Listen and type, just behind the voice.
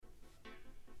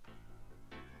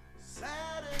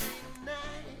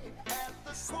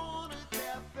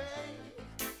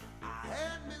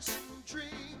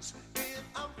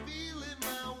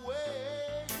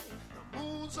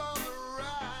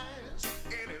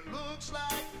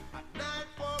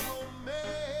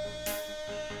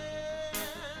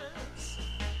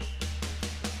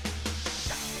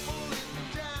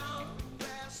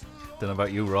Don't know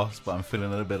about you, Ross, but I'm feeling a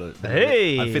little bit.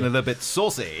 Hey! I'm feeling a little bit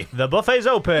saucy. The buffet's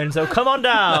open, so come on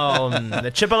down.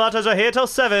 The chipolatas are here till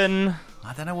 7.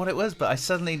 I don't know what it was, but I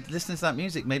suddenly listening to that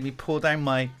music made me pull down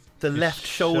the left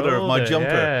shoulder of my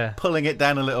jumper, pulling it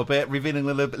down a little bit, revealing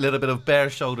a little bit of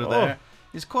bare shoulder there.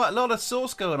 There's quite a lot of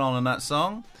sauce going on in that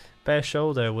song. Bare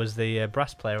Shoulder was the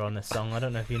brass player on this song. I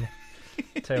don't know if you know.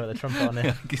 Tell you what, the trumpet on it.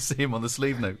 You can see him on the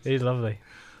sleeve notes. He's lovely.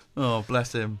 Oh,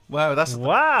 bless him! Wow, that's a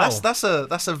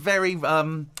very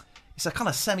it's a kind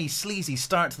of semi-sleazy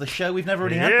start to the show we've never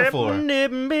really had before. God, I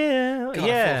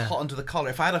feel hot under the collar.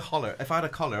 If I had a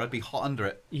collar, I'd be hot under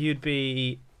it. You'd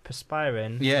be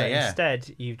perspiring. Yeah.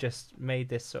 Instead, you've just made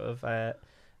this sort of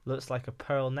looks like a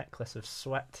pearl necklace of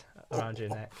sweat around your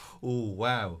neck. Oh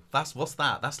wow, what's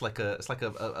that? That's like a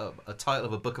title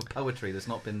of a book of poetry that's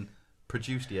not been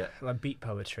produced yet. Like beat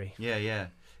poetry. Yeah.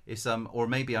 It's or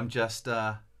maybe I'm just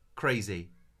crazy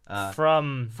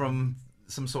from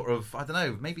some sort of, I don't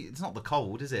know, maybe it's not the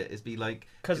cold, is it? It'd be like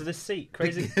because of the seat,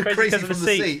 crazy because of the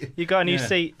seat. You got a new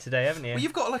seat today, haven't you? Well,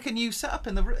 you've got like a new setup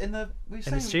in the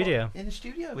studio. In the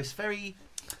studio, it's very.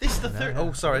 This is the third.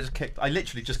 Oh, sorry, I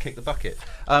literally just kicked the bucket.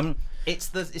 It's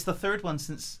the third one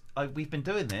since we've been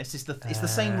doing this. It's the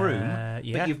same room,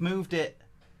 but you've moved it.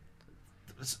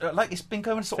 Like it's been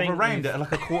going sort of around at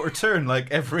like a quarter turn, like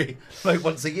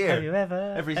once a year. Have you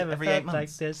ever every felt 8 months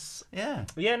like this? Yeah.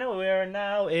 Yeah. No, we are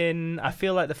now in. I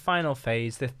feel like the final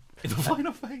phase. The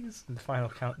final phase. The final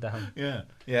countdown. Yeah.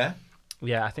 Yeah.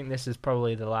 Yeah. I think this is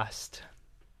probably the last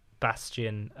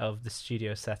bastion of the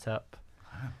studio setup.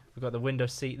 Wow. We've got the window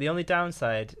seat. The only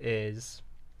downside is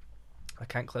I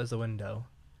can't close the window,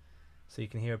 so you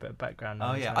can hear a bit of background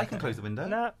noise. Oh yeah, I can close the window.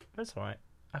 No, that's all right.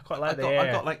 I quite like the air.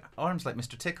 I've got like arms like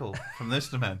Mr. Tickle from the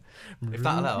Snowman. If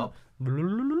that'll help.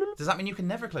 Does that mean you can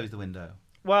never close the window?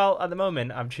 Well, at the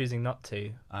moment, I'm choosing not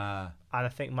to. And I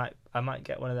think I might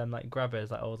get one of them like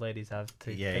grabbers like old ladies have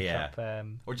to pick up.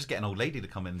 Or just get an old lady to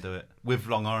come in and do it with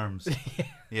long arms.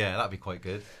 Yeah, that'd be quite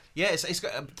good. Yeah, it's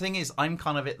the thing is, I'm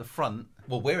kind of at the front.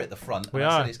 Well, we're at the front. We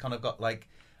are. It's kind of got like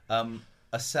a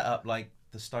setup like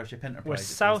the Starship Enterprise. We're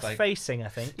south facing, I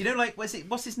think. You know, like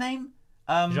what's his name?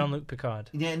 Jean-Luc Picard.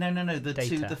 Yeah, no.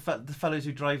 The fellows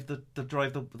who drive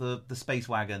the space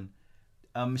wagon,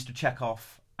 Mr.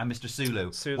 Chekhov and Mr.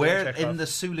 Sulu. We're in the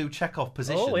Sulu Chekhov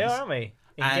positions. Oh, we are, aren't we?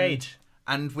 Engage.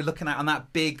 And we're looking out on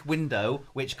that big window,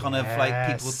 which kind of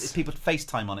like people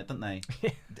FaceTime on it, don't they?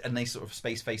 And they sort of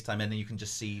space FaceTime, and then you can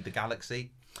just see the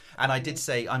galaxy. And I did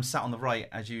say I'm sat on the right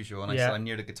as usual, and I said I'm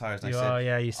near the guitars. And you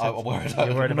said I'm worried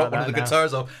about one that of the now.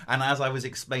 guitars off. And as I was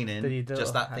explaining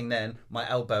just that thing, then my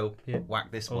elbow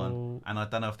whacked this one, and I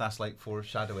don't know if that's like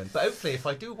foreshadowing. But hopefully, if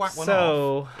I do whack one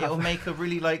off, it'll make a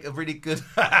really good.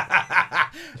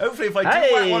 Hopefully, if I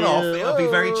do whack one off, it'll be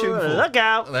very tuneful. Look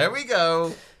out! There we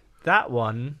go. That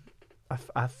one,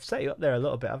 I've set you up there a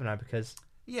little bit, haven't I? Because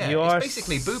you are it's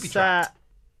basically booby trapped.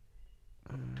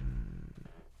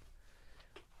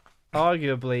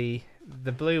 Arguably,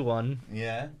 the blue one,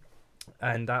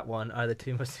 and that one are the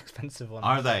two most expensive ones.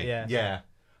 Are they? Yeah.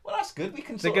 Well, that's good. We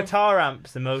can. The guitar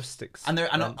amp's the most and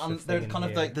expensive. they're kind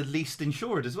of like the least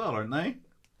insured as well, aren't they?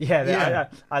 Yeah.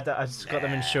 I just got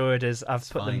them insured as I've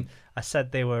put them. I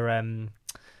said they were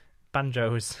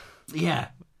banjos. Yeah.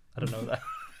 I don't know that.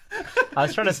 I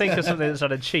was trying to think of something that's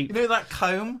sort of cheap. You know that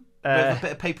comb with a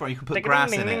bit of paper on, you can put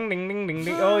grass in it.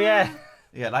 Oh yeah.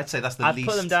 Yeah, I'd say that's the I'd least.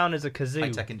 put them down as a kazoo.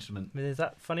 High-tech instrument. Is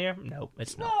that funnier? No,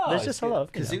 it's not. No, There's just a lot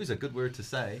of kazoo's a good word to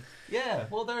say. Yeah,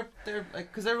 well they're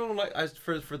because they're all like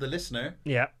for the listener.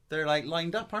 Yeah. They're like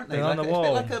lined up, aren't they? They're like on the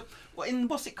wall. It's a bit like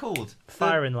what's it called?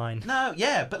 Firing line. No,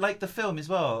 yeah, but like the film as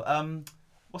well.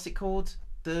 What's it called?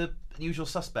 The Usual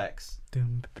Suspects.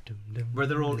 Where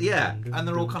they're all and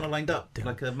they're all kind of lined up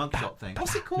like a mugshot thing.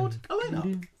 What's it called? A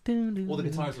lineup. All the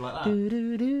guitars are like that.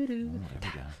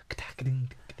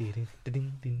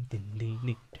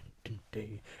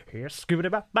 Here's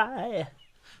Scooby-Doo-Bye.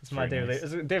 It's my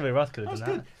David Lee Roth could have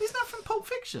done that. Isn't that from Pulp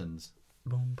Fictions?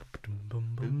 No,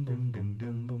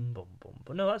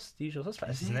 that's the Usual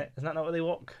Suspects, isn't it? Isn't that not what they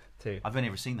walk to? I've only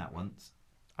ever seen that once.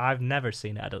 I've never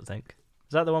seen it, I don't think.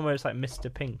 Is that the one where it's like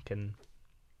Mr. Pink and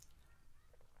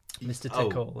Mr.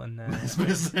 Tickle and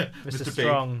Mr.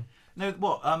 Strong? No,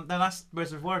 what? No, that's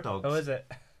Reservoir Dogs. Oh, is it?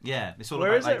 Yeah, it's all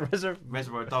Where about is it?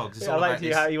 Reservoir Dogs. It's I liked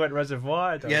how you went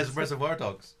Reservoir Dogs. Yeah, it's Reservoir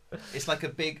Dogs. It's like a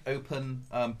big open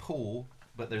pool,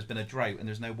 but there's been a drought and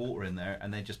there's no water in there,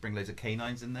 and they just bring loads of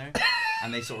canines in there,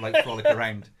 and they sort of like frolic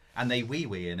around, and they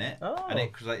wee in it,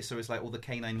 and so it's like all the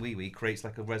canine wee creates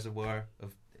like a reservoir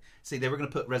of. See, they were going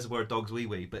to put Reservoir Dogs Wee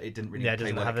Wee, but it didn't really. Yeah, it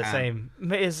doesn't have the same.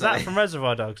 Is that from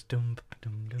Reservoir Dogs?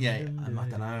 Yeah, I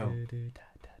don't know.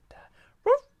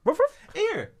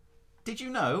 Here, did you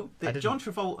know that John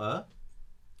Travolta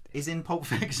is in Pulp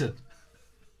Fiction?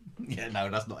 Yeah,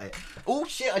 no, that's not it. Oh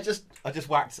shit! I just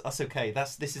whacked. That's okay.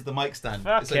 This is the mic stand.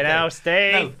 Fucking hell,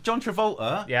 Steve. No, John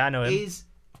Travolta. Yeah, I know him. Is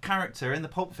a character in the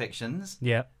Pulp Fictions.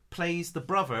 Yeah. Plays the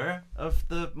brother of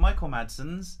the Michael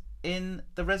Madsens in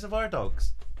the Reservoir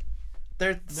Dogs.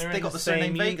 They got the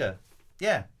surname Vega.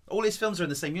 Yeah, all his films are in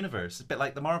the same universe. It's a bit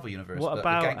like the Marvel universe. What but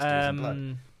about with gangsters and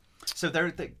blood. So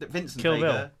they're Vincent Kill Vega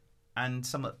Bill. and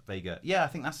Summit Vega. Yeah, I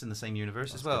think that's in the same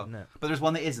universe as well. Good, but there's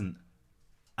one that isn't,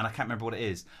 and I can't remember what it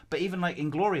is. But even like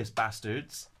Inglourious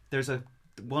Bastards, there's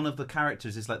one of the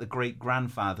characters is like the great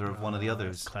grandfather of one of the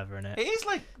others. That's clever, isn't it? It is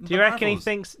like. Do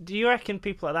you reckon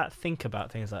people like that think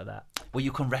about things like that? Well,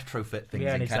 you can retrofit things,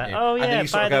 yeah, in, can't you? Oh, yeah, and then you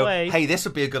sort of go, way, hey, this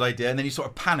would be a good idea. And then you sort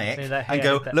of panic and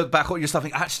go, look back at your stuff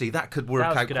and think, actually, that could work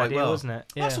out quite idea, well. Wasn't it?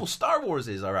 Yeah. That's all Star Wars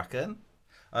is, I reckon.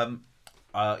 When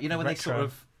they sort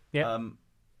of,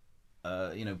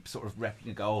 sort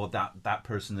of go, oh, that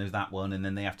person is that one. And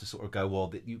then they have to sort of go,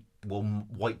 well, you will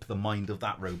wipe the mind of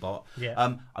that robot.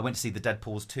 Yeah. I went to see the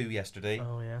Deadpools 2 yesterday.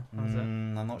 Oh, yeah. How was it?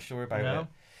 I'm not sure about it.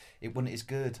 It wasn't as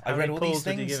good. How I read all these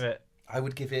things. Did you give it? I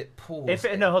would give it pause.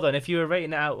 Hold on. If you were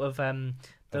rating it out of those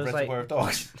Reservoir of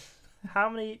Dogs, how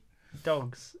many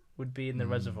dogs would be in the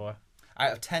reservoir?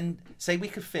 Out of 10, say we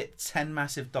could fit 10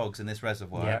 massive dogs in this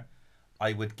reservoir,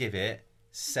 I would give it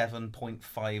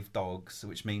 7.5 dogs,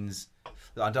 which means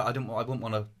I wouldn't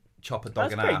want to chop a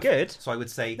dog in half. That's pretty good. So I would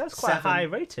say that's quite a high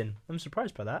rating. I'm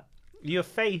surprised by that. Your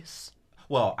face.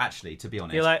 Well, actually, to be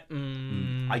honest, you're like,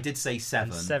 I did say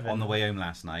 7 on the way home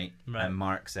last night, right. And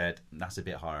Mark said that's a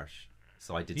bit harsh.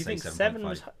 So I did say 7.5. You think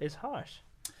 7 is harsh?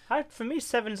 For me,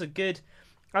 7's a good.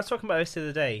 I was talking about this the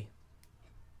other day,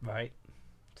 right?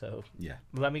 So yeah,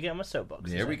 let me get on my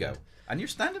soapbox. There we go. And you're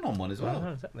standing on one as well.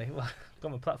 Oh, exactly. Well,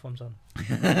 got my platforms on.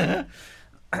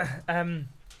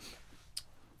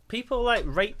 People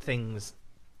rate things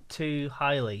too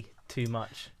highly, too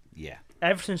much. Yeah.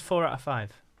 Everything's 4 out of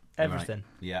 5. Everything. Right.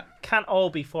 Yeah. Can't all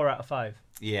be 4 out of 5.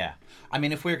 Yeah. I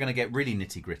mean, if we're going to get really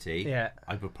nitty gritty, I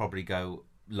would probably go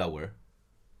lower.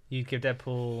 You'd give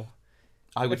Deadpool.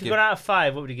 If you got out of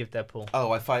 5, what would you give Deadpool?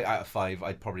 Oh, out of 5,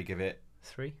 I'd probably give it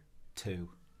 3, 2.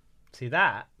 See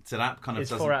that? So that kind of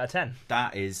is 4 out of 10.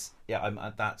 That is,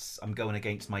 I'm going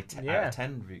against my 10 out of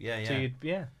 10.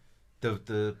 Yeah. So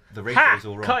the ratio's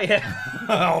all wrong. Got you.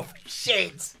 Oh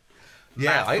shit.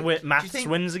 Yeah, Maths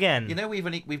wins again. You know,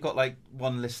 we've got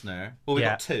one listener. Well, we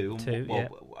got 2.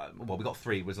 Well, we got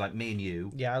 3. It was me and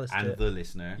you. Yeah, I listened to it. The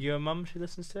listener. Your mum, she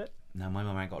listens to it? No, my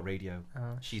mum ain't got radio.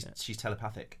 Oh, she's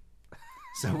telepathic.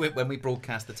 So when we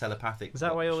broadcast the telepathic, is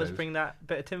that why you always bring that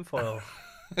bit of tinfoil?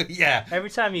 Yeah. Every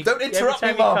time you don't interrupt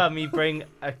every time me, Mom. you come, you bring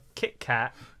a Kit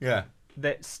Kat. Yeah.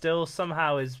 That still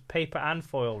somehow is paper and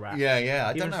foil wrap. Yeah.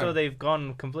 I don't know. Even though they've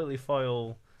gone completely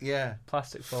foil. Yeah.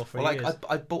 Plastic foil for years.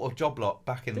 I bought a job lot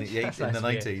back in the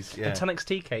 90s. Yeah. And Tunnocks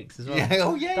tea cakes as well. Yeah.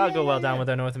 Oh yeah. That'll go well down with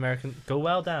our North American. Go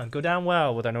down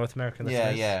well with our North American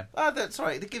listeners. Yeah. Oh, that's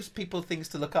right. It gives people things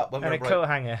to look up when and we're a coat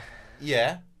hanger.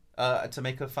 Yeah. To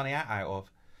make a funny hat out of.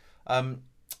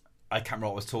 I can't remember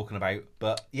what I was talking about,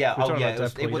 but yeah, it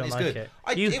wasn't as good.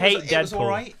 You hate Deadpool. It was all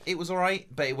right. It was all right,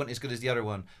 but it wasn't as good as the other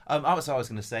one. What I was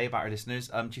going to say about our listeners.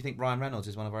 Do you think Ryan Reynolds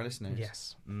is one of our listeners?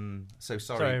 Yes. So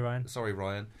sorry, Ryan. Sorry,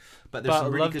 Ryan. But there's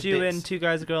some really loved good you bits. in 2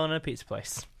 Guys, a Girl, and a Pizza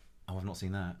Place. Oh, I've not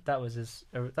seen that. That was a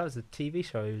TV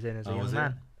show he was in as a young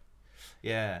man.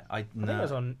 Yeah, I think it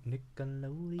was on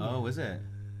Nickelodeon. Oh, was it?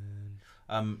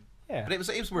 Yeah, but it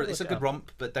was worth. It's a good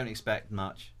romp, but don't expect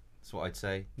much. That's what I'd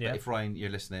say. Yeah. But if Ryan,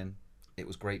 you're listening, it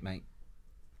was great, mate.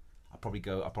 I'd probably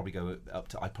go up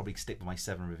to. I'd probably stick with my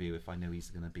 7 review if I know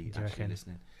he's going to be actually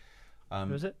listening.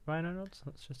 Was it Ryan Reynolds?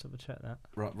 Let's just double check that.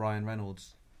 Ryan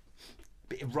Reynolds.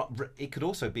 But it could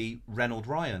also be Reynolds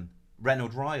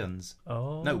Ryans.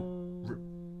 Oh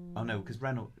no, because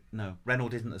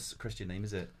Reynolds isn't a Christian name,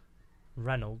 is it?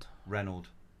 Ronald.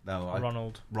 No,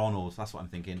 Ronald. That's what I'm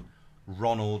thinking.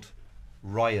 Ronald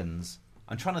Ryans.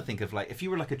 I'm trying to think of if you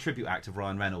were a tribute act of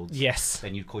Ryan Reynolds. Yes.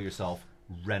 Then you'd call yourself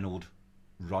Reynolds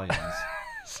Ryans.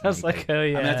 Sounds like I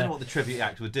mean, I don't know what the tribute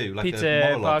act would do. Peter a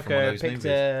monologue Parker from one of those picked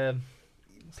movies.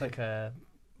 It's like a.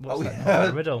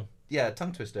 A riddle. Yeah,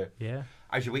 tongue twister. Yeah.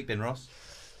 How's your week been, Ross?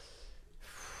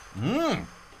 Wow,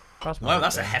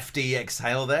 that's a hefty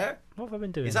exhale there. What have I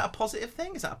been doing? Is that a positive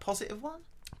thing? Is that a positive one?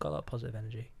 Got a lot of positive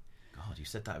energy. God, you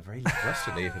said that very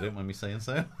lustily, if you don't mind me saying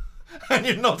so. And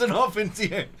you're nodding off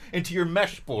into your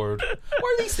mesh board.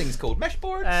 What are these things called? Mesh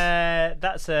boards?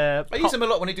 That's a. I use them a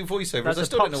lot when I do voiceovers. I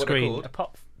still don't know what they're called. A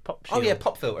pop Pop shield. Oh yeah,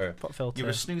 pop filter. Pop filter. You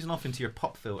were snoozing off into your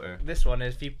pop filter. This one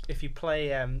is if you play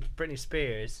Britney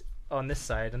Spears on this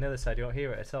side, on the other side you won't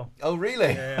hear it at all. Oh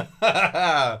really?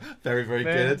 Yeah. Very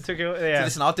good. So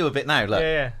listen, I'll do a bit now. Look.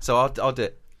 Yeah. So I'll do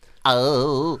it.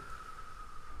 Oh.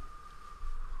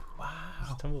 Wow.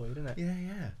 It's tumbleweed, isn't it?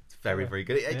 Yeah. It's very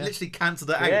good. It literally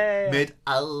cancelled it out mid.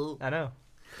 Oh. I know.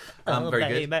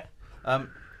 Very good.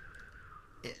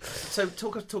 So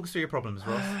talk us through your problems,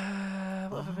 Ross.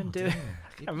 What have I been doing?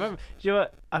 I can't remember. Do you know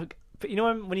what? But you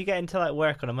know when you get into like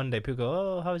work on a Monday, people go,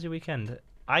 "Oh, how was your weekend?"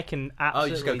 I can absolutely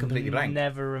you just go completely blank.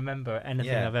 Never remember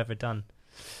anything I've ever done.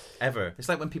 Ever. It's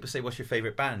like when people say, "What's your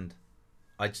favourite band?"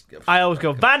 I always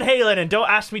go Van Halen and don't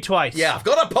ask me twice. Yeah, I've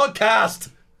got a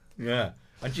podcast. Yeah.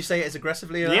 And do you say it as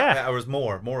aggressively? Or as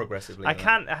more aggressively? I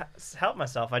can't help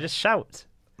myself. I just shout.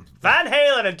 Van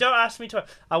Halen and don't ask me twice.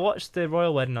 I watched the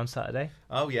royal wedding on Saturday.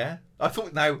 Oh yeah, I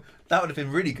thought now that would have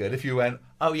been really good if you went.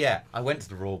 Oh yeah, I went to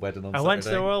the royal wedding on Saturday. I went to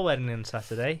the royal wedding on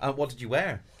Saturday. What did you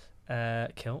wear?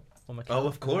 Kilt. On my kilt. Oh,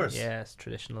 of course. Yeah, it's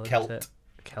traditional. Kilt.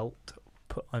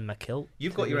 Put on my kilt.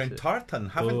 You've got your own tartan,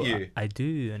 haven't you? I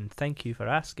do, and thank you for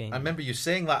asking. I remember you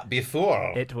saying that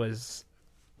before. It was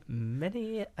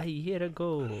many a year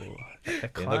ago at the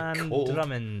Clan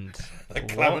Drummond.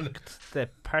 Walked the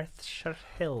Perthshire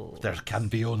Hills. There can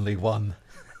be only one.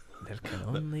 There can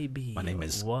only be my name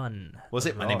is one. Was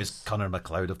it? My name is Conor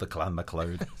MacLeod of the Clan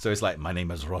MacLeod. So it's like, my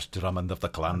name is Ross Drummond of the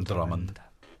Clan Drummond.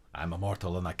 I'm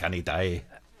immortal and I can't die.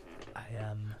 I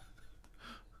am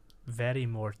very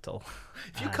mortal.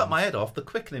 If you cut my head off, the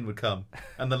quickening would come,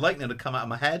 and the lightning would come out of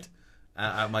my head,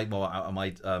 out of my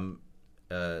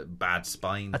bad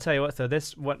spine. I tell you what, though,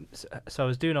 so I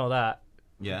was doing all that.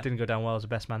 Yeah, it didn't go down well as a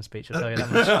best man speech. I'll tell you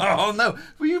that much. Oh no,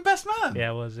 were you best man? Yeah,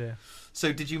 I was. Yeah.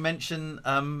 So did you mention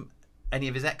any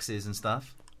of his exes and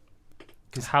stuff?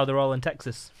 Because how they're all in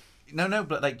Texas. No,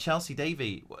 but like Chelsea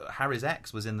Davy, Harry's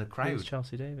ex was in the crowd. Who's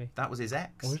Chelsea Davy? That was his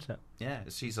ex. What is it? Yeah,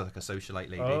 she's like a socialite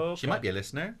lady. Oh, okay. She might be a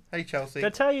listener. Hey, Chelsea. Did I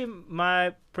tell you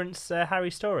my Prince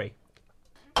Harry story?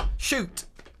 Shoot.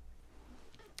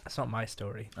 That's not my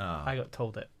story. Oh. I got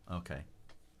told it. Okay.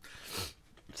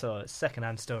 So it's a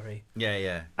second-hand story.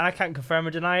 Yeah. And I can't confirm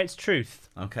or deny its truth.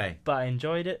 Okay. But I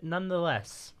enjoyed it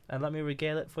nonetheless. And let me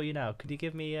regale it for you now. Could you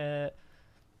give me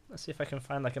let's see if I can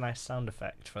find like a nice sound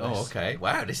effect for this. Oh, okay.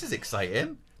 Wow, this is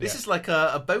exciting. This is like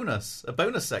a bonus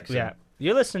section. Yeah.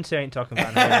 You're listening to Ain't Talking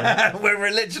About It. We're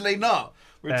literally not.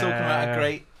 We're talking about a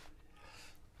great...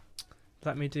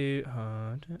 Let me do...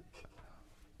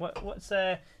 What's Oh, what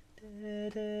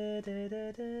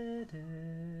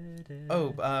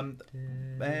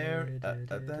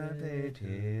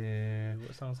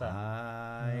song's that?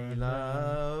 I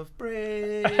love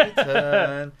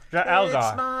Britain.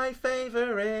 It's my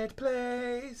favourite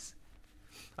place.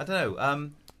 I don't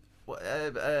know.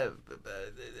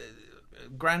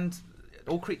 Grand.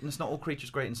 It's not All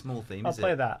Creatures Great and Small theme. I'll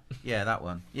play that. Yeah, that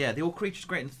one. Yeah, the All Creatures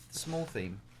Great and Small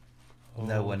theme.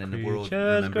 No one in the world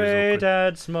remembers great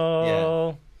and small. Yeah.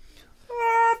 All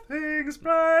things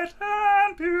bright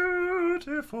and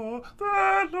beautiful,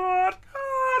 the Lord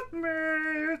God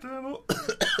made them all.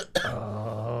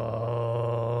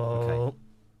 Okay.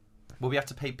 Will we have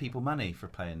to pay people money for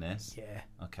playing this? Yeah.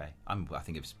 Okay. I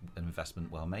think it's an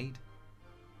investment well made.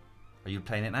 Are you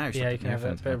playing it now? Yeah, you can have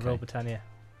a bit of Royal Britannia.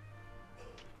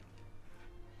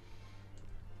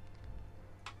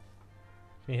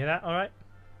 Can you hear that? All right.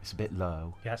 It's a bit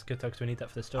low. Yeah, that's good though, because we need that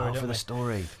for the story. For the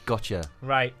story. Gotcha.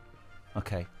 Right.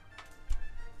 Okay.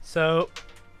 So,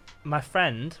 my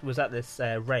friend was at this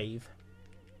rave.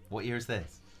 What year is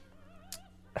this?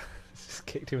 Just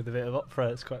kicked him with a bit of opera.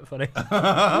 It's quite funny.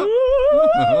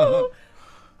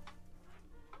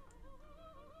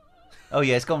 Oh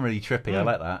yeah, it's gone really trippy. I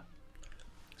like that.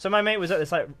 So my mate was at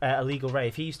this illegal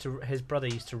rave. His brother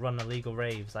used to run illegal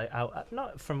raves like out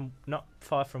not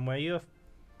far from where you're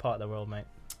part of the world, mate.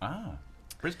 Ah,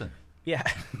 Brisbane. Yeah.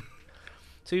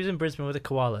 So he was in Brisbane with the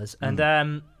koalas,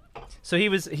 and so he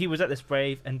was at this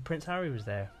rave, and Prince Harry was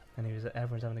there, and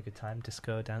everyone's having a good time,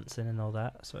 disco dancing and all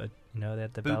that. So they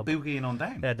had the boogieing on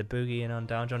down. They had the boogieing on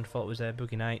down. John Travolta was there,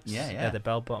 Boogie Nights. Yeah. They had the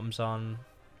bell bottoms on,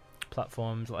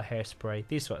 platforms, like hairspray,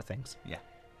 these sort of things. Yeah.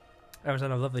 Everyone's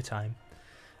having a lovely time,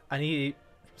 and he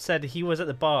said he was at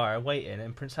the bar waiting,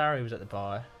 and Prince Harry was at the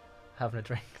bar having a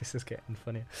drink. This is getting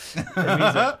funnier.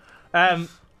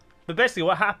 But basically,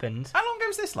 what happened? How long ago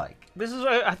was this? Like this is,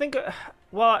 I think.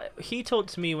 Well, he told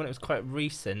to me when it was quite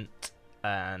recent,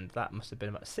 and that must have been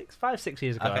about 5-6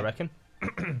 years ago, okay. I reckon.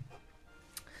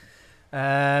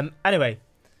 Anyway,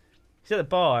 he's at the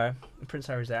bar, and Prince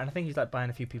Harry's there, and I think he's like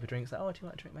buying a few people drinks. Like, oh, do you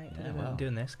want a drink, mate? Yeah, well, I'm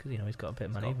doing this because he's got a bit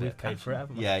of money. We've paid for it,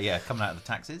 haven't we? Yeah, coming out of the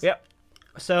taxes. Yep.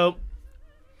 So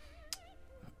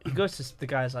he goes to the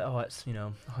guy's like, oh, it's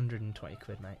 120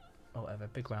 quid, mate, or whatever.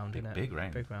 Big round, isn't it? Big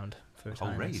round. Big round for a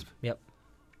whole rave. Yep.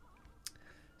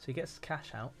 So he gets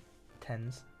cash out,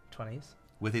 10s, 20s.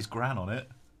 With his gran on it.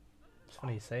 It's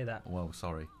funny you say that. Well,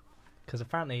 sorry. Because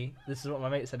apparently, this is what my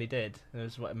mate said he did, and it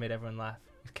was what made everyone laugh.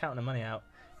 He's counting the money out,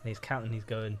 and he's counting, he's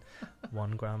going,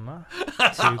 1 grandma, 2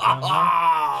 grandma,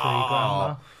 3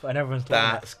 grandma, and everyone's like,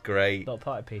 that's great. Little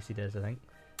party piece he does, I think.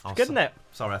 It's good, isn't it?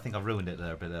 Sorry, I think I've ruined it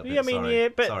there a bit. Yeah, I mean, sorry. yeah,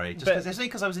 but... Sorry, just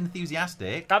because I was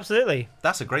enthusiastic. Absolutely.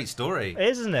 That's a great story. It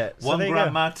is, isn't it? So 1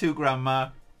 grandma, 2 grandma.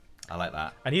 I like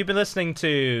that. And you've been listening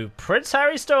to Prince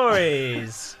Harry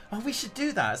Stories. Oh, we should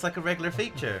do that. It's like a regular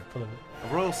feature.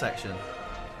 A royal section.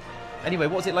 Anyway,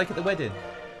 what was it like at the wedding?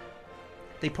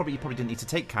 You probably didn't need to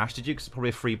take cash, did you? Because it's probably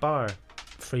a free bar.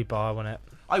 Free bar, wasn't it?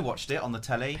 I watched it on the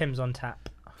telly. Pimm's on tap.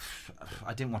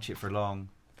 I didn't watch it for long.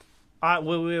 I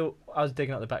was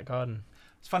digging up the back garden.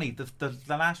 It's funny, the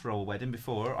last royal wedding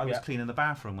before, I was cleaning the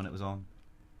bathroom when it was on.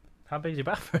 How big's your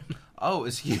bathroom? Oh,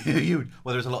 it's huge.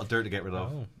 Well, there's a lot of dirt to get rid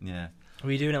of. Oh. Yeah.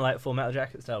 Were you doing it like Full Metal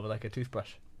Jacket style with like a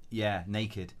toothbrush? Yeah,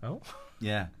 naked. Oh.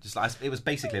 Yeah, it was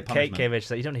basically a punishment. Kate Cavage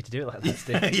said, you don't need to do it like this,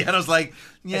 do you? Yeah, and I was like,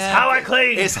 yeah. It's how I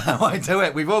clean! It's how I do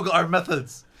it. We've all got our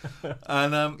methods.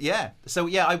 And so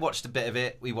I watched a bit of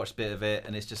it. We watched a bit of it,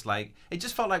 and it's just like, it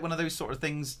just felt like one of those sort of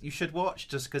things you should watch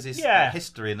just because it's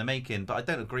history in the making, but I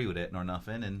don't agree with it nor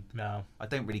nothing, and no, I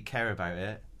don't really care about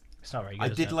it. It's not very good. I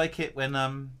did like it when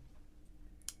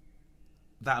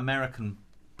that American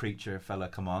preacher fella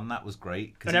come on. That was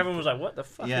great. And everyone was like, what the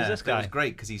fuck is this guy? It was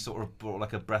great because he sort of brought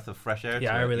like a breath of fresh air to it.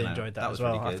 Yeah, I really enjoyed that as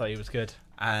well. Really I thought he was good.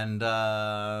 And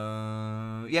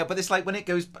but it's like when it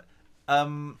goes...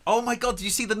 oh my god, did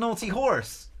you see the naughty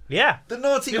horse? Yeah. The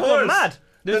naughty horse. Mad.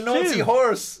 The naughty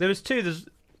horse. There was two. There's two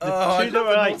that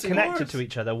were like connected to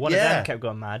each other. One of them kept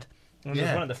going mad. And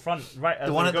there's one at the front, right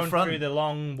as they're going through the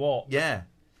long walk. Yeah.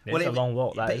 It's a long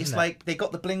walk, that, but it's like they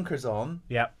got the blinkers on.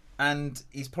 Yeah. And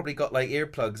he's probably got like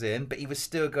earplugs in, but he was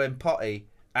still going potty.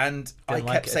 And I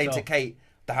kept saying to Kate,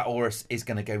 that horse is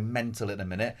going to go mental in a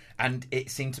minute. And it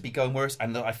seemed to be going worse.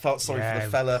 And I felt sorry for the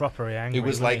fella who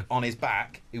was like on his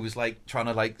back, who was like trying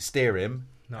to like steer him.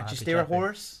 Did you steer a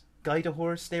horse? Guide a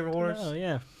horse? Steer a horse? Oh,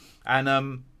 yeah.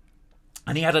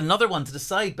 And he had another one to the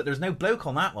side, but there's no bloke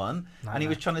on that one. And he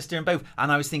was trying to steer them both.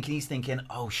 And I was thinking, he's thinking,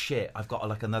 oh shit, I've got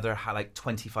like another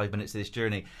 25 minutes of this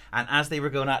journey. And as they were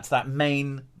going out to that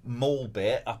main mall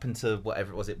bit, up into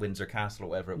whatever it was, Windsor Castle or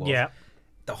whatever it was. Yeah.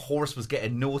 The horse was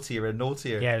getting naughtier and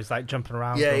naughtier. Yeah, it was like jumping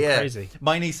around crazy.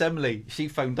 My niece Emily, she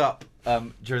phoned up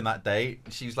during that day.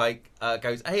 She was like,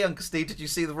 goes, hey Uncle Steve, did you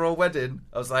see the royal wedding?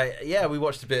 I was like, yeah, we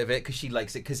watched a bit of it because she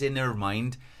likes it, because in her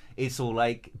mind it's all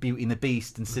like Beauty and the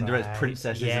Beast and Cinderella's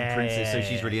princesses and princes, so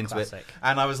she's really into it.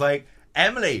 And I was like,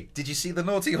 Emily, did you see the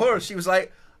naughty horse? She was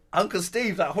like, Uncle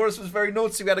Steve, that horse was very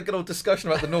naughty. We had a good old discussion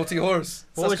about the naughty horse.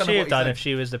 So what would she have done if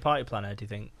she was the party planner, do you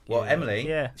think? Well, Emily,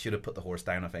 she would have put the horse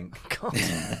down, I think.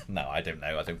 No, I don't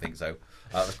know. I don't think so.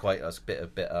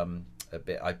 A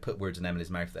bit. I put words in Emily's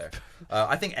mouth there.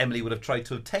 I think Emily would have tried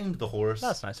to have tamed the horse.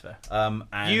 That's nice of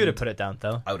her. You would have put it down,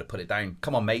 though. I would have put it down.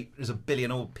 Come on, mate. There's a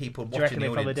billion old people watching. Do you reckon the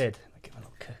they probably audience. did? Give a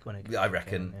little kick when it I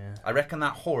reckon. I reckon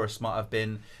that horse might have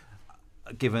been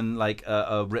given like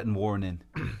a written warning.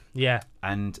 Yeah.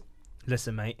 And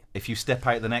listen, mate, if you step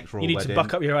out the next royal wedding, you need to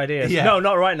buck up your ideas. Yeah. No,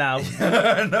 not right now.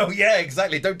 No, yeah,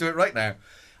 exactly. Don't do it right now.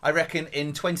 I reckon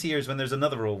in 20 years when there's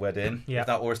another royal wedding, if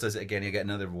that horse does it again, you get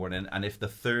another warning. And if the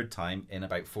third time in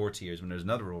about 40 years when there's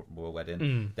another royal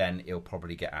wedding, then he'll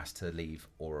probably get asked to leave,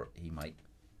 or he might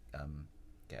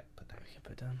get put down.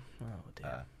 Put down? Oh,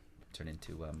 dear. Turn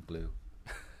into glue.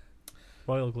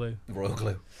 Royal glue. Royal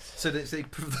glue. So they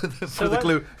for the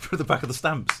glue for the back of the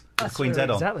stamps. The Queen's head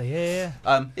on. Exactly, yeah.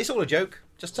 It's all a joke.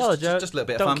 Just a little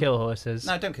bit of fun. Don't kill horses.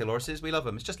 No, don't kill horses. We love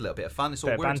them. It's just a little bit of fun. It's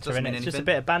all words. Banter, doesn't mean it's anything. just a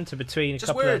bit of banter between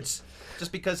just words.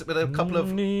 Just because with a couple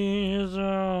of... These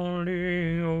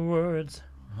only words.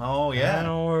 Oh, yeah.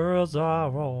 And words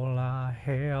are all I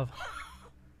have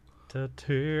to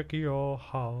take your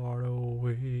heart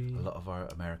away. A lot of our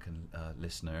American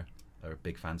listener are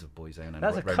big fans of Boyzone.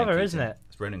 That's a cover, isn't it?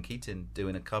 It's Ronan Keating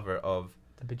doing a cover of...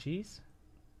 The Bee Gees?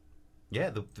 Yeah,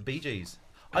 the Bee Gees.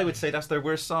 I would say that's their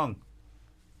worst song.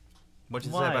 What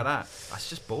did you say about that? That's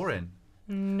just boring.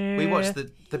 We watched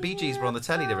the Bee Gees were on the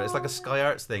telly. It's like a Sky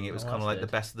Arts thing. It was kind of like the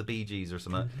best of the Bee Gees or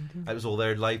something. It was all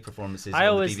their live performances on the BBC. I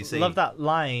always love that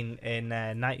line in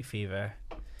Night Fever.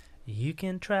 You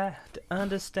can try to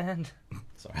understand.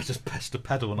 Sorry, I just pressed a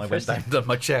pedal when I went down on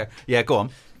my chair. Yeah, go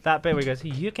on. That bit where he goes,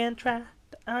 you can try to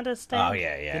understand. Oh,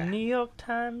 yeah. The New York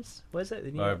Times. What is it?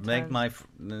 The New York make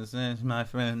Times? my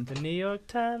friend. The New York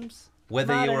Times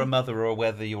Whether you're a mother or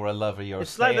whether you're a lover, you're.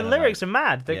 It's like the lyrics are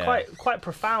mad. They're quite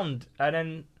profound, and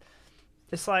then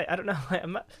it's like I don't know.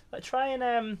 Like try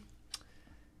and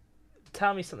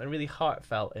tell me something really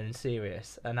heartfelt and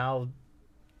serious, and I'll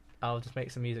just make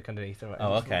some music underneath it.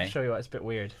 Oh, okay. Show you what it's a bit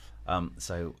weird.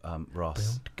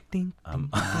 Ross. You've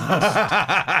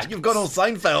gone all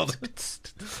Seinfeld.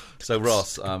 So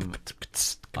Ross, I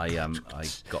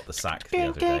got the sack the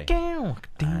other day,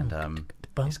 and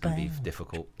it's going to be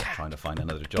difficult trying to find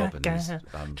another job in these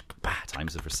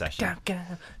times of recession.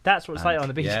 That's what it's like on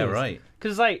the beaches. Yeah, right.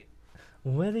 Because it's like,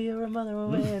 whether you're a mother or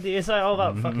whether it's like all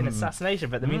about fucking assassination,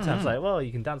 but in the meantime it's like, well,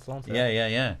 you can dance along to it.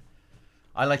 Yeah.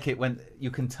 I like it when you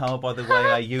can tell by the way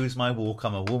I use my walk.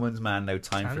 I'm a woman's man, no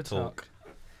time for talk.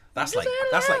 That's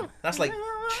like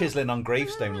chiseling on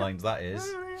gravestone lines. That is.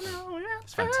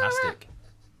 It's fantastic.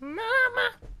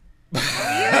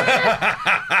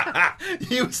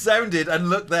 You sounded and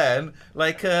looked then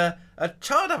like a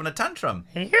child having a tantrum.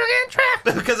 You get trapped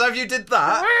because as you did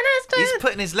that, he's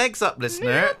putting his legs up,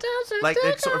 listener, like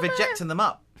they're sort of ejecting them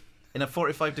up in a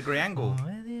 45-degree angle.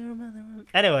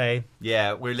 Anyway,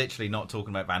 yeah, we're literally not talking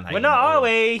about Van Halen. We're not, are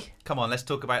we? Come on, let's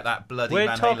talk about that bloody Van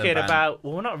Halen Halen. We're talking band. about.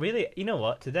 Well, we're not really. You know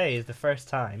what? Today is the first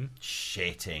time.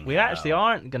 Shitting. We actually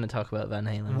aren't going to talk about Van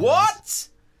Halen. What?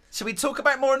 Should we talk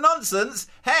about more nonsense?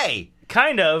 Hey,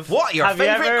 kind of. What are your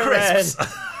favourite crisps?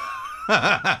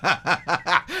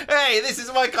 Hey, this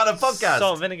is my kind of podcast.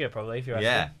 Salt and vinegar, probably. If you're asking.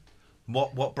 Yeah.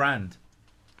 What brand?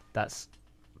 That's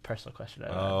a personal question.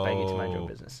 I beg you to mind your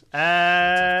business.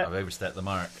 I've overstepped the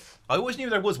mark. I always knew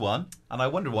there was one, and I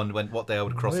wondered what day I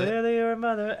would cross it. Whether you're a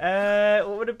mother,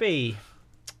 what would it be?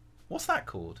 What's that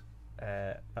called?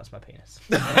 That's my penis.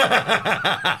 No,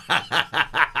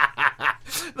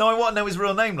 I want to know his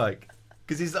real name, like,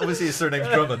 because he's obviously his surname's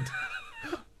Drummond.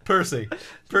 Percy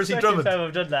Drummond. Time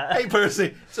I've done that. Hey,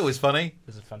 Percy. It's always funny.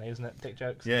 This is funny, isn't it? Dick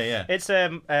jokes. Yeah. It's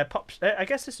pop. I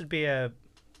guess this would be a.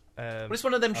 Well, it's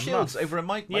one of them shields over a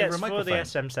mic. Yeah, over a microphone. For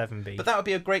the SM7B. But that would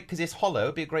be a great because it's hollow.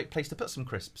 It'd be a great place to put some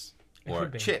crisps or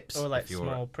chips, or like if you're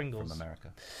small Pringles from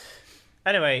America.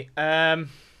 Anyway, yeah,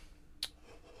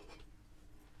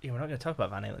 we're not going to talk about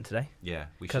Van Halen today. Yeah,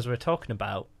 because we're talking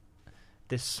about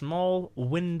this small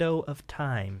window of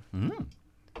time.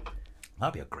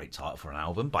 That'd be a great title for an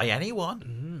album by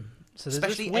anyone. So there's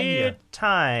especially this weird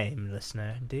time,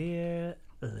 listener, dear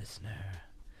listener.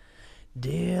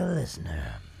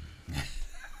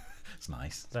 It's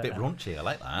nice. It's a bit raunchy. I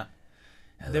like that.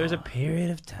 There was a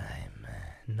period of time.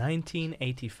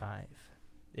 1985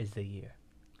 is the year.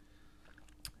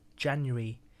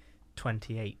 January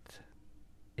 28th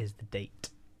is the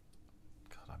date.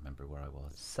 God, I remember where I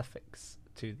was. Suffix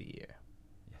to the year.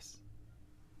 Yes.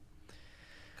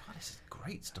 God, this is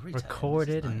great storytelling.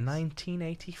 Recorded in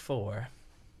 1984.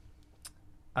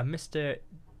 A Mr.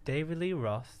 David Lee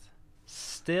Roth,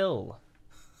 still,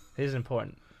 here's an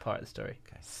important part of the story,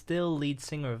 still lead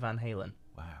singer of Van Halen.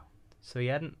 Wow. So he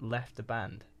hadn't left the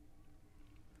band.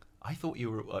 I thought you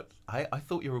were. I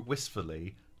thought you were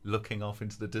wistfully looking off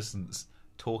into the distance,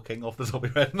 talking off the top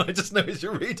of your head, and I just noticed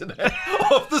you're reading it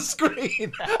off the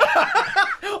screen.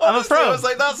 Honestly, I was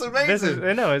like, "That's amazing."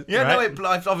 Right? No,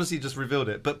 I've obviously just revealed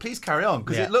it, but please carry on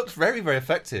because it looks very, very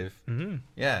effective. Mm-hmm.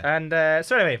 Yeah. And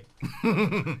so anyway,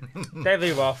 David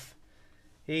Lee Roth,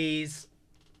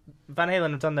 Van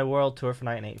Halen have done their world tour for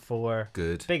 1984.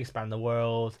 Good. Biggest band in the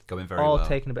world. Going very well. All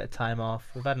taking a bit of time off.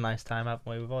 We've had a nice time, haven't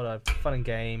we? We've all had fun and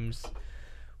games.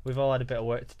 We've all had a bit of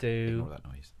work to do. Ignore that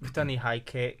noise. We've done any high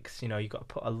kicks. You know, you've got to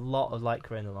put a lot of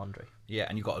Lycra in the laundry. Yeah,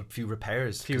 and you've got a few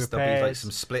repairs. There'll be like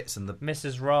some splits and the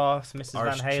Mrs. Ross, Mrs.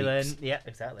 Van Halen. Cheeks. Yeah,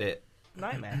 exactly.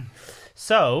 Nightmare.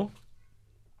 So,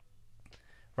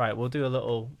 right, we'll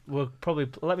probably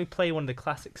let me play one of the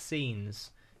classic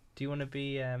scenes. Do you want to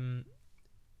be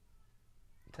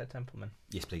Ted Templeman?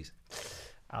 Yes, please.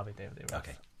 I'll be David Lee Roth.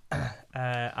 Okay.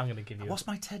 I'm going to give you. What's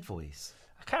my Ted voice?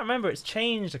 I can't remember. It's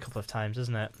changed a couple of times,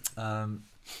 isn't it?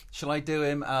 Shall I do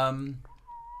him?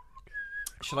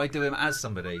 Shall I do him as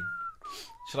somebody?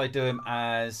 Shall I do him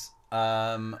as? He's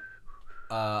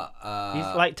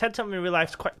like Ted Templeman in real life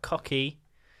is quite cocky,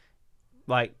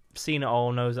 like seen it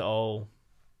all, knows it all.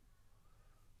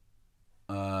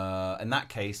 In that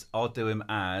case, I'll do him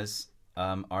as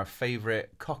our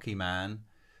favourite cocky man,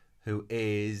 who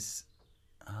is.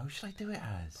 Who should I do it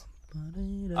as?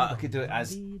 I could do it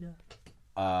as.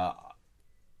 I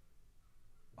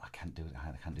can't do it.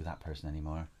 I can't do that person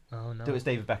anymore. Oh no! Do it as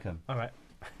David Beckham. All right.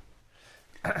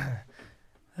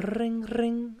 Ring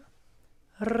ring,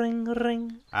 ring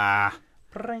ring.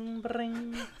 Ring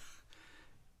ring.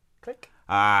 Click.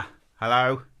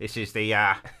 Hello. This is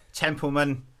the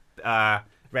Templeman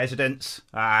residence.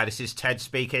 This is Ted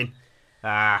speaking.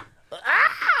 David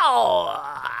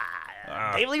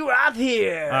Lee Roth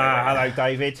here. Hello,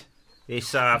 David.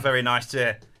 It's very nice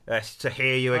to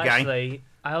hear you again. Actually,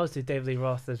 I always do David Lee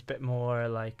Roth as a bit more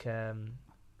like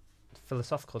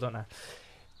philosophical, don't I?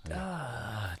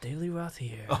 David Lee Roth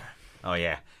here. Oh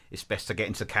yeah, it's best to get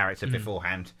into character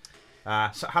beforehand.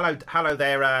 So hello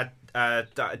there,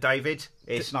 David.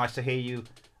 It's nice to hear you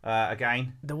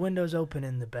again. The window's open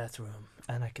in the bathroom,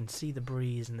 and I can see the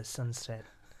breeze and the sunset.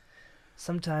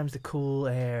 Sometimes the cool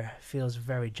air feels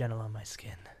very gentle on my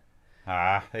skin.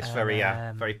 It's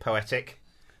very poetic.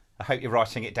 I hope you're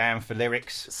writing it down for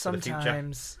lyrics for the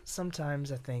future.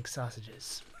 Sometimes I think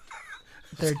sausages.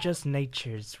 They're just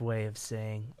nature's way of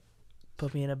saying,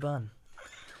 put me in a bun.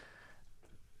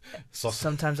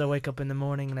 Sometimes I wake up in the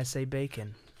morning and I say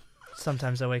bacon.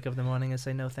 Sometimes I wake up in the morning and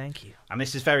say no thank you. And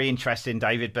this is very interesting,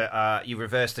 David, but you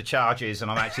reversed the charges and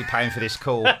I'm actually paying for this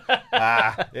call. Do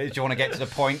you want to get to the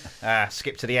point?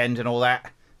 Skip to the end and all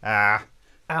that?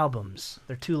 Albums.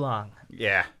 They're too long.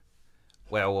 Yeah.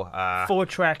 Well...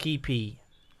 4-track EP.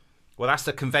 Well, that's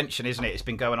the convention, isn't it? It's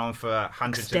been going on for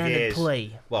hundreds Extended of years.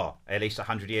 Play. Well, at least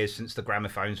 100 years since the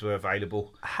gramophones were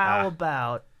available. How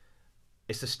about...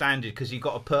 It's the standard because you've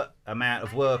got to put amount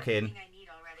of work in.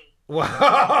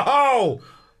 Whoa!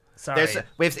 Sorry.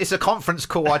 It's a conference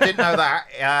call. I didn't know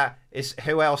that.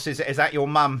 Who else is it? Is that your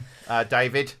mum,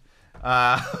 David?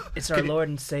 It's our Lord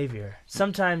and Savior.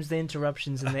 Sometimes the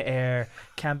interruptions in the air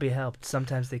can't be helped.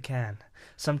 Sometimes they can.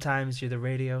 Sometimes you're the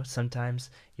radio. Sometimes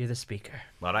you're the speaker.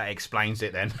 Well, that explains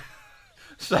it then.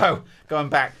 So, going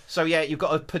back. So, yeah, you've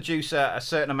got to produce a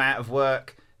certain amount of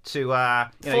work to, you've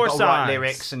got to write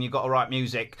lyrics and you've got to write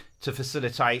music to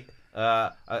facilitate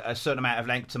a certain amount of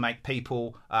length to make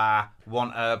people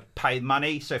want to pay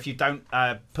money. So if you don't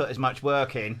put as much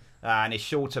work in and it's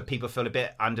shorter, people feel a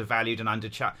bit undervalued and they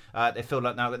feel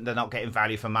like they're not getting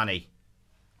value for money.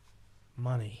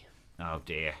 Money. Oh,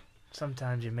 dear.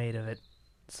 Sometimes you're made of it.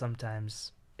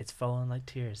 Sometimes it's falling like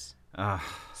tears.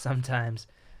 Sometimes.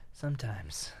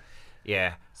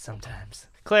 Yeah. Sometimes.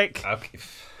 Click.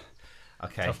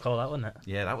 Okay. Tough call, that, wasn't it?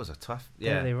 Yeah, that was a tough...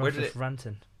 Yeah. They were just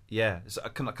ranting. Yeah. So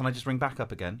can I just ring back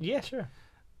up again? Yeah, sure.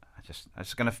 I'm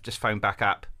just going to phone back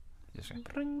up.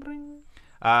 Ring, ring.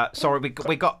 Sorry,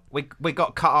 we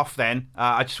got cut off then.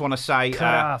 I just want to say...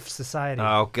 Cut off society.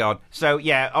 Oh, God. So,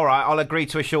 yeah, all right, I'll agree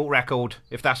to a short record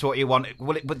if that's what you want.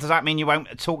 But does that mean you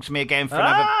won't talk to me again for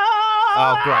another...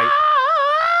 Oh,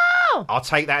 great. I'll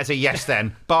take that as a yes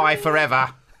then. Bye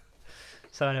forever.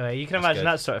 So anyway, you can imagine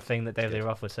that sort of thing that David Lee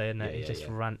Roth would say, isn't it? He just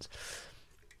rants.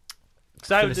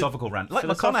 Philosophical rant. Like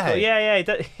McConaughey. Yeah.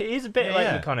 He's a bit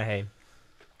like McConaughey.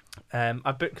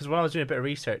 Because when I was doing a bit of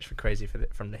research for Crazy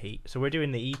from the Heat, so we're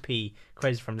doing the EP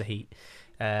Crazy from the Heat,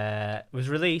 was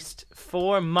released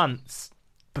 4 months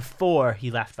before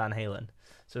he left Van Halen.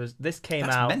 So this came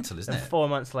out. That's mental, isn't it? 4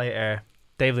 months later,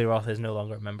 David Lee Roth is no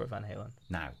longer a member of Van Halen.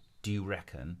 Now, do you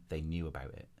reckon they knew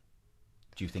about it?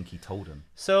 Do you think he told them?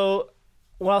 So,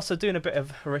 whilst doing a bit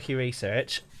of rookie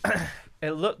research,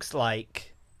 it looks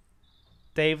like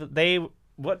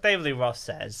what David Lee Roth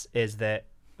says is that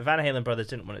the Van Halen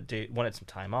brothers wanted some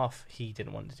time off. He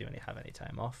didn't want to have any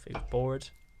time off. He was bored.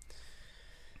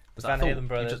 The Van Halen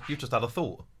brothers. You just had a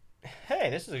thought.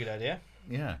 Hey, this is a good idea.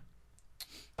 Yeah.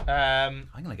 I'm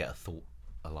gonna get a thought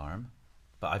alarm,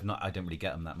 but I don't really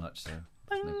get them that much, so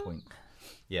there's no point.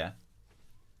 Yeah.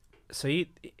 So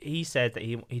he said that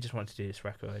he just wanted to do this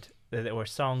record. There were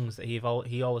songs that he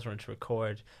always wanted to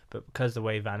record, but because the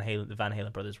way the Van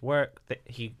Halen brothers work, that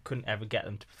he couldn't ever get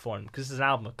them to perform because this is an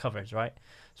album of covers, right?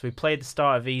 So we played the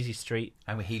start of Easy Street.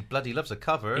 And he bloody loves a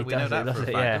cover. We know that for a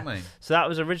fact, don't we? So that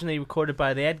was originally recorded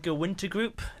by the Edgar Winter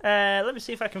Group. Let me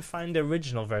see if I can find the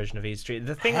original version of Easy Street.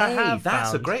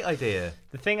 That's a great idea.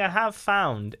 The thing I have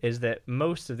found is that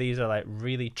most of these are like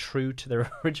really true to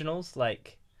their originals.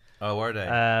 Like, oh, are they?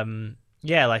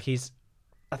 Yeah, like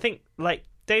I think like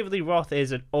David Lee Roth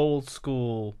is an old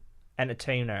school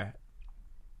entertainer.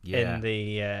 Yeah. In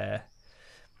the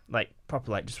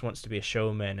proper just wants to be a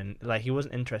showman, and like he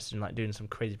wasn't interested in like doing some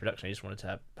crazy production. He just wanted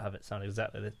to have it sound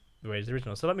exactly the way it's the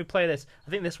original. So let me play this. I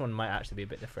think this one might actually be a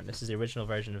bit different. This is the original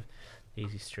version of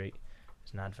Easy Street.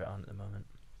 There's an advert on at the moment.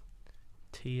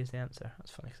 T is the answer.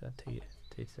 That's funny because I had T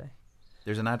to say.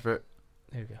 There's an advert.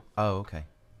 There we go. Oh, okay.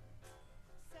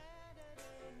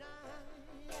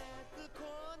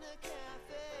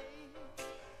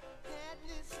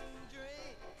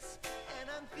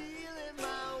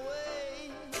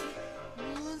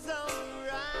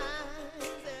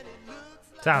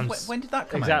 Sounds when did that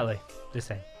come out? Exactly the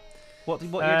same. What year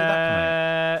did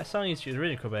that come out? Song used to be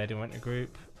originally called by Eddie Winter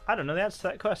Group. I don't know the answer to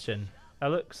that question. It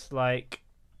looks like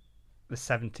the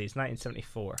 70s,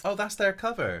 1974. Oh, that's their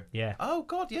cover. Yeah. Oh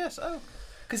God, yes. Oh,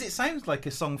 because it sounds like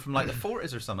a song from like the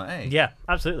 40s or something, eh? Yeah,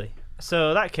 absolutely.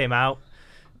 So that came out.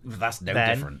 That's no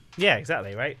then, different. Yeah,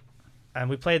 exactly, right? And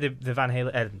we played the Van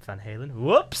Halen.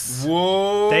 Whoops.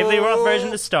 Whoa. David Lee Roth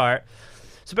version to start.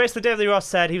 So basically, David Lee Roth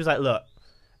said, he was like, look,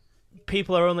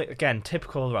 people are only, again,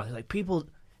 typical Roth. He's like, people,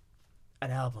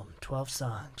 an album, 12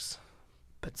 songs.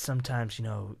 But sometimes, you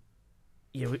know,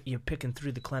 you're picking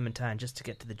through the clementine just to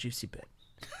get to the juicy bit.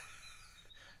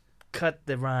 Cut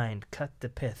the rind, cut the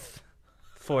pith.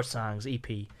 4 songs,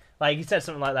 EP. Like, he said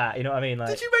something like that, you know what I mean? Like,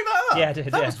 did you make that up? Yeah, I did.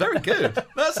 That was very good.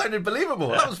 That sounded believable.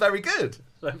 That was very good.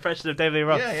 The impression of David Lee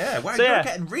Roth. Yeah. Well, you're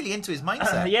getting really into his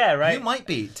mindset. Yeah, right. You might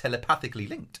be telepathically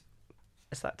linked.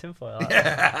 It's that tinfoil.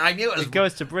 Yeah, I knew it was. He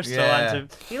goes to Bristol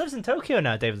and he lives in Tokyo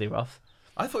now, David Lee Roth.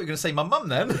 I thought you were going to say my mum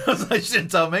then. I shouldn't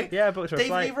tell me. Yeah, but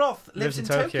David Lee Roth lives in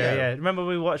Tokyo. Yeah, remember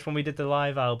we watched when we did the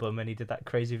live album and he did that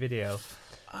crazy video?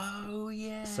 Oh,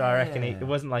 yeah. So I reckon it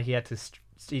wasn't like he had to.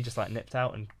 He just like nipped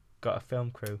out and got a film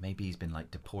crew. Maybe he's been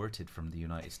like deported from the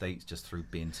United States just through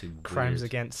being too crimes weird.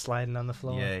 Against sliding on the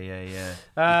floor.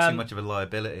 Yeah. Too much of a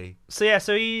liability. So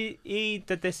he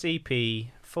did this EP,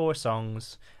 4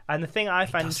 songs, and the thing I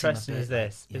find interesting is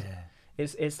this: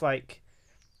 it's like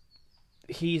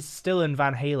he's still in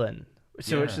Van Halen,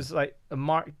 so it's just like a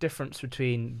marked difference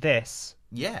between this,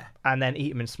 and then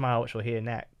Eat 'Em and Smile, which we'll hear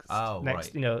next. Oh, next,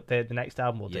 right. You know, the next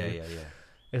album we'll do. Yeah.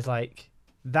 Is like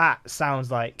that sounds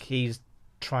like he's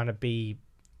trying to be,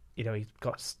 you know, he's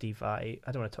got Steve Vai.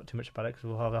 I don't want to talk too much about it because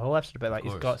we'll have a whole episode about like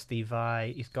he's got Steve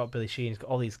Vai, he's got Billy Sheehan, he's got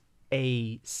all these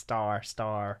A star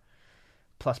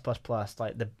plus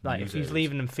like if he's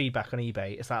leaving them feedback on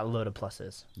eBay, it's like a load of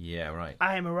pluses. Yeah, right.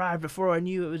 I am arrived before I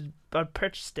knew it was. I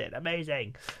purchased it.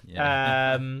 Amazing.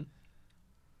 Yeah.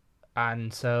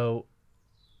 And so.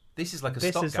 This is like a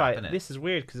stopgap, isn't it? This is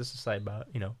weird because it's just like,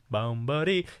 you know, boom,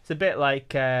 buddy. It's a bit like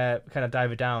kind of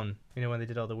Dive It Down, you know, when they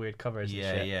did all the weird covers and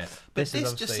shit. Yeah. But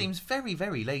this just seems very,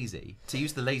 very lazy, to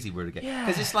use the lazy word again.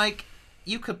 Because it's like,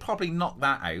 you could probably knock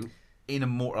that out in a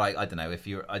more, like, I don't know, if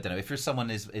you're someone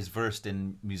as versed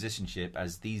in musicianship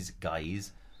as these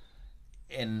guys,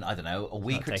 in, I don't know, a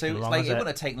week or two. It's like, it wouldn't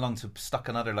have taken long to stuck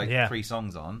another, 3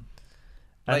 songs on.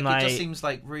 Like, it just seems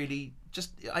like really,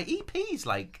 just, EPs,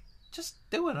 like, just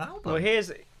do an album. Well, here's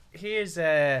But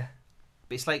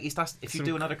it's like if you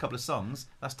do another couple of songs,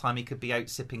 that's time he could be out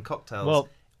sipping cocktails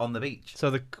on the beach. So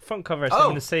the front cover is him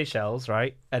in the Seychelles,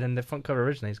 right? And then the front cover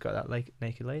originally has got that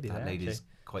naked lady. That lady's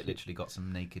quite literally got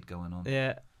some naked going on.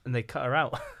 Yeah, and they cut her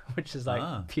out, which is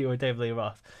like pure David Lee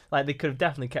Roth. Like they could have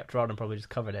definitely kept her on and probably just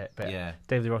covered it. But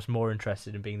David Lee Roth's more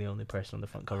interested in being the only person on the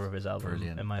front cover of his album.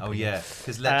 Brilliant. In my opinion. Oh yeah,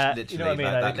 because literally you know what I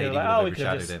mean? that lady would have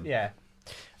overshadowed him. Yeah.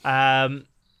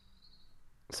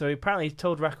 So he apparently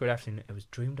told Record afternoon, it was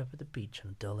dreamed up at the beach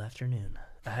on a dull afternoon.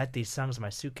 I had these songs in my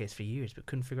suitcase for years, but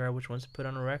couldn't figure out which ones to put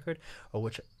on a record or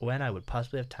when I would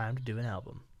possibly have time to do an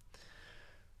album.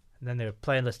 And then they were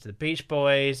playing lists of the Beach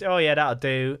Boys. Oh yeah, that'll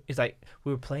do. He's like,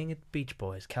 we were playing at the Beach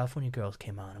Boys. California Girls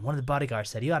came on, and one of the bodyguards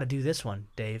said, you ought to do this one,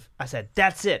 Dave. I said,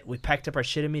 that's it. We packed up our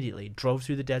shit immediately, drove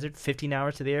through the desert, 15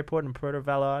 hours to the airport in Puerto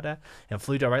Vallarta, and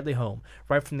flew directly home.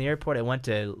 Right from the airport, I went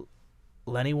to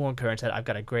Lenny Waronker and said, I've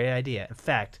got a great idea. In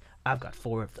fact, I've got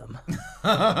 4 of them.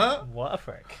 What a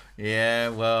frick. Yeah,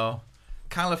 well,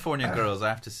 California Girls, I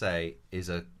have to say, is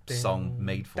a song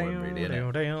made for him, really,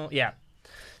 isn't it? Yeah.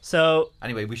 So...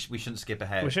 Anyway, we shouldn't skip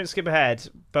ahead. We shouldn't skip ahead,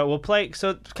 but we'll play...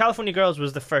 So, California Girls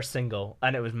was the first single,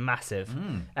 and it was massive.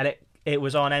 And it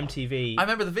was on MTV. I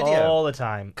remember the video. All the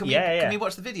time. Can we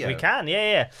watch the video? We can,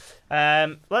 yeah.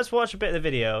 Let's watch a bit of the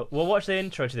video. We'll watch the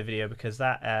intro to the video, because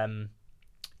that...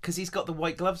 Because he's got the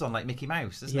white gloves on like Mickey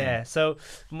Mouse, isn't he? Yeah, so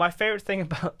my favourite thing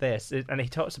about this, and he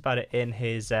talks about it in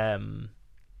his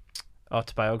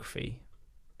autobiography,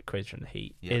 Crazy from the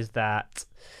Heat, is that...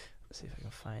 Let's see if I can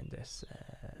find this.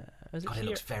 It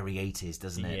looks very 80s,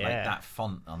 doesn't it? Like that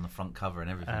font on the front cover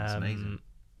and everything. It's amazing.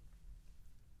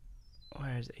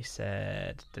 Where is it? He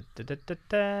said... Here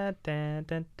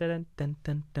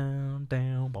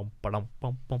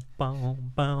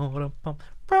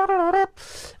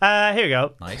we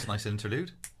go. Nice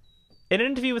interlude. In an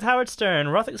interview with Howard Stern,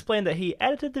 Roth explained that he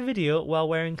edited the video while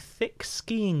wearing thick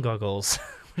skiing goggles,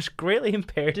 which greatly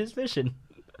impaired his vision.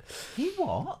 He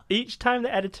what? Each time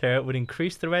the editor would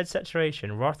increase the red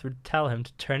saturation, Roth would tell him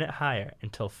to turn it higher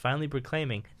until finally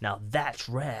proclaiming, "Now that's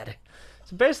red."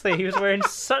 So basically, he was wearing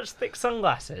such thick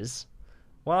sunglasses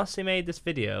whilst he made this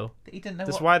video. He didn't know.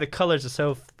 That's why the colours are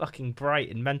so fucking bright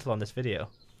and mental on this video.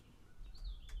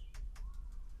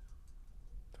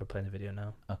 We're playing the video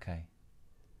now. Okay.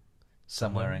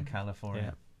 Somewhere in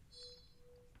California.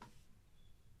 Yeah.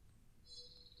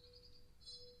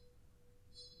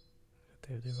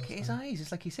 David Lee Roth. Look at his eyes.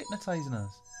 It's like he's hypnotising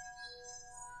us.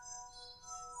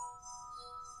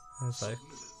 It's like...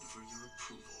 For your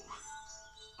approval.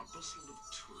 A busload of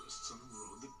tourists on a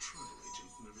road the travel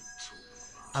agent never told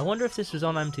them about. I wonder if this was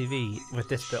on MTV with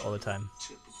this bit all the time.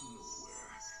 Tip of nowhere,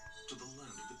 to the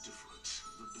land of the different,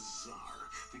 the bizarre,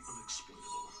 the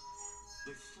unexplainable.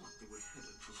 They thought they were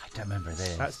headed for I don't remember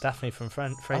this. That's Daphne from Oh,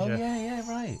 Frasier. yeah,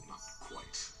 right. Not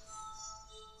quite.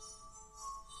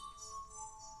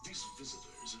 These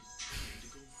visitors are trying to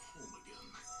go home again,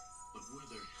 but where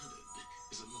they're headed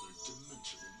is another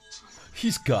dimension in time.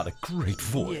 He's got a great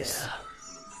voice. Yeah.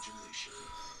 An imagination.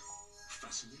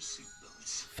 Fasten your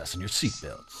seatbelts. Fasten your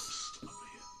seatbelts. Just up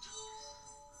ahead,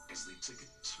 as they take a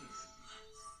turn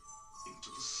into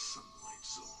the sunlight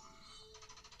zone.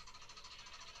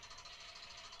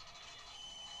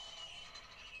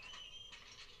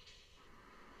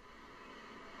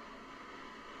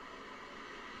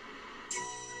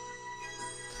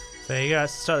 So you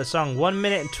guys start the song 1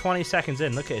 minute and 20 seconds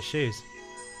in. Look at his shoes.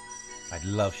 I'd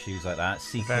love shoes like that.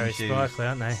 Sequin Very shoes. sparkly,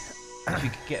 aren't they? You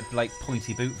could get like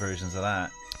pointy boot versions of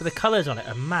that. But the colours on it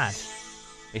are mad.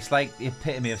 It's like the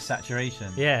epitome of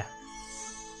saturation. Yeah.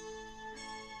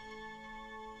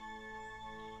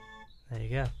 There you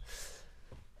go.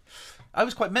 I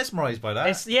was quite mesmerised by that.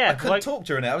 It's- yeah, I couldn't like- talk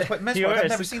during it. I was quite You mesmerised. were, I've it's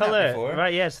never the seen colour. that before.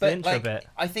 Right, yeah, it's the But, intro like, bit.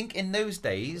 I think in those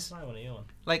days, Try one of you on.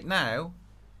 like now,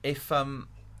 if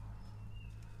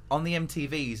on the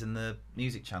MTVs and the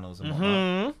music channels and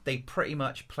whatnot, they pretty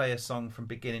much play a song from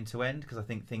beginning to end, because I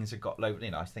think things have got low.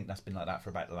 You know, I think that's been like that for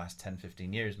about the last 10,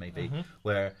 15 years maybe,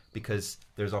 where because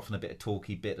there's often a bit of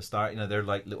talky bit to start. You know, they're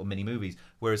like little mini movies.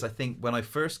 Whereas I think when I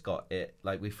first got it,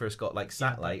 like we first got like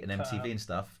Satellite and MTV and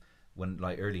stuff. When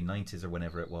like early 90s or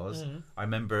whenever it was, I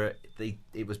remember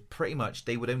it was pretty much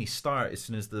they would only start as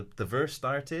soon as the verse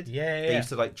started. Yeah, They used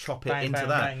to like chop Bang, it into bang,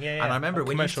 that. bang. Yeah, yeah. And I remember Like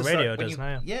when commercial you used to radio start, does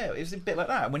now. yeah, it was a bit like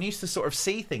that. When you used to sort of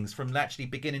see things from actually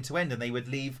beginning to end, and they would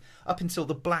leave up until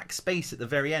the black space at the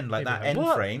very end, like They'd be that like, end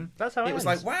 "What? frame. That's how it it was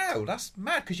ends." like, wow, that's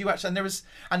mad, because you actually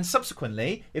and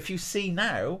subsequently, if you see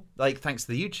now, like thanks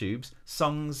to the YouTubes,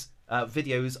 songs.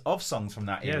 Videos of songs from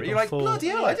that Yeah, era. gone You're like, full- bloody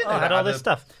hell, yeah. I didn't know I had that all this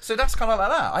stuff. So that's kind of like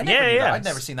that. I never knew yeah. that. I'd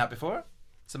never seen that before.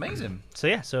 It's amazing. So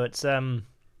yeah, so it's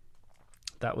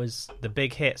that was the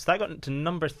big hit. So that got to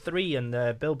number 3 in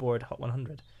the Billboard Hot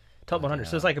 100, Top 100.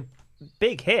 So it's like a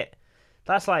big hit.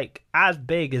 That's like as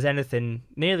big as anything,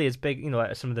 nearly as big, you know,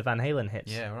 like some of the Van Halen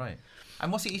hits. Yeah, right.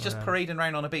 And what's he? He's just parading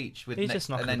around on a beach with He's just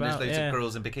knocking and then there's about, loads yeah. of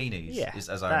girls in bikinis. Yeah, as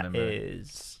I that remember.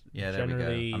 is Yeah, there we go.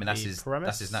 generally I mean, that's the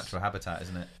premise. his natural habitat,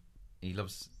 isn't it? He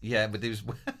loves. Yeah, with his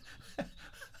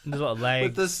There's a lot of legs.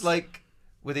 with this like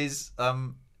with his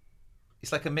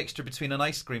it's like a mixture between an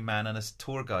ice cream man and a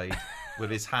tour guide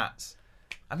with his hats.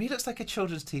 I mean, he looks like a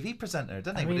children's TV presenter,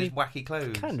 doesn't he? I mean, with his he wacky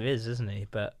clothes. Kind of is, isn't he?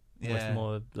 But Yeah. with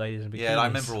more ladies and bikinis. Yeah, I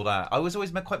remember all that. I was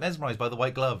always quite mesmerised by the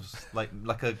white gloves, like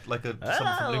a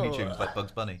someone from Looney Tunes, like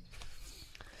Bugs Bunny.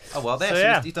 Oh well, there. So, So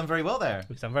yeah. he's done very well there.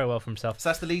 He's done very well for himself. So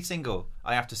that's the lead single.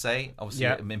 I have to say, obviously,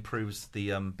 Yeah. it improves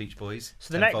the Beach Boys.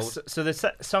 So the tenfold. next, so the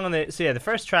song on the, so yeah, the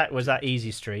first track was that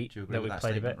Easy Street Do you agree that with we that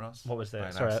played a statement, bit. Ross? What was the?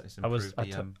 Right, Sorry, it's I was.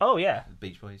 improved the, oh yeah, The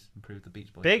Beach Boys improved the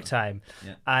Beach Boys. big time.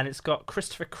 Yeah. And it's got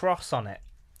Christopher Cross on it,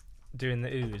 doing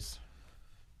the ooze.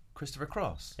 Christopher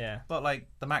Cross. Yeah, But like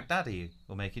the Mac Daddy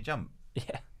will make you jump.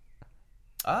 yeah.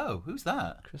 Oh, who's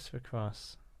that? Christopher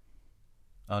Cross.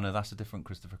 Oh no, that's a different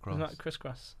Christopher Cross. Not Chris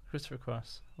Cross. Christopher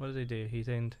Cross. What does he do? He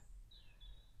didn't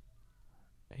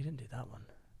do that one.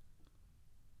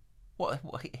 What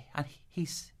and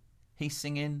he's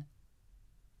singing.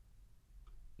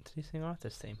 Did he sing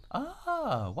Arthur's theme?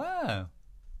 Oh wow!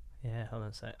 Yeah, hold on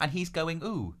a sec. And he's going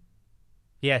ooh.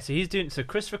 Yeah, so he's doing. So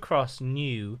Christopher Cross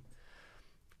knew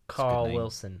Carl name.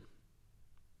 Wilson,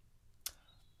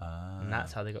 and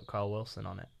that's how they got Carl Wilson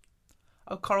on it.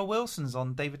 Oh, Carl Wilson's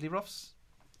on David Lee Roth's.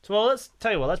 So well, let's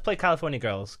tell you what. Let's play California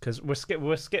Girls because we'll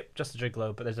skip Just a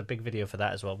Gigolo, but there's a big video for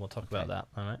that as well. We'll talk about that.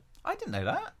 All right. I didn't know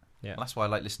that. Yeah. Well, that's why I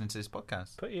like listening to this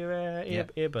podcast. Put your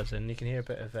earbuds in. You can hear a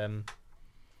bit of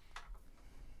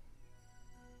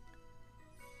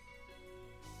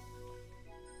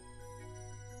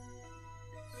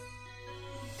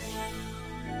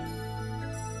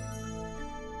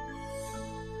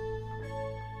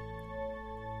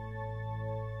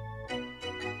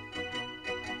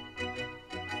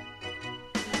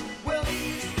Well,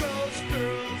 East Coast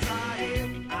girls are hip.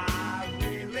 I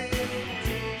really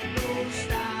dig those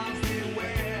styles they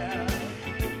wear.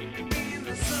 And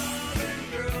the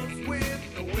Southern girls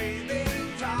with the way they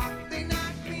talk, they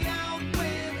knock me out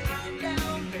when I'm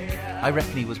down there. I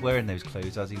reckon he was wearing those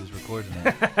clothes as he was recording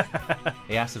it.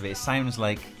 He asked if it sounds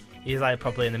like He's like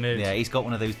probably in the mood. Yeah, he's got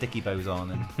one of those dicky bows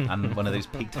on and one of those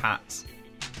peaked hats.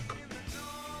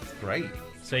 Great.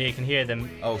 So you can hear them.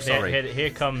 Oh, sorry. Here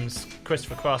comes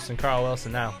Christopher Cross and Carl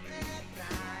Wilson now.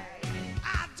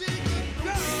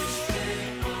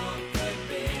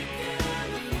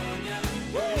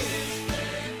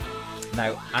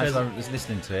 Now, as I was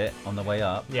listening to it on the way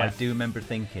up, Yeah. I do remember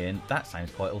thinking, that sounds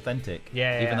quite authentic.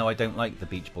 Yeah, Even yeah. though I don't like the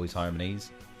Beach Boys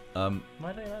harmonies. Why don't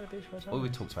you like the Beach Boys? Well, we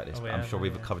talked about this, Oh, but yeah, I'm sure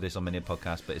we've yeah. covered this on many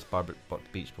podcasts, but it's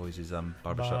Beach Boys is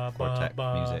barbershop quartet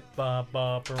music.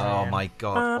 Oh my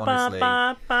god, honestly.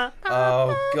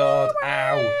 Oh god,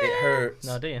 ow, it hurts.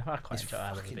 No, do you? I quite It's enjoy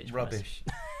the fucking Beach Boys. rubbish.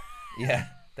 Yeah,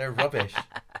 they're rubbish.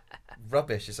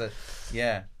 Rubbish. It's a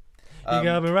yeah. You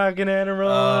got me rocking and a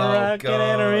rolling, rocking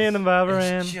and a rhythm,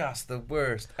 It's just the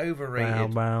worst. Overrated.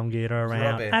 Round, round, get around.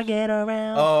 Rubbish. I get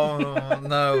around. Oh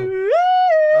no.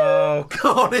 Oh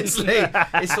god, honestly,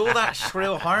 it's all that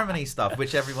shrill harmony stuff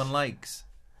which everyone likes.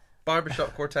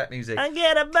 Barbershop quartet music. I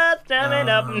get a bus coming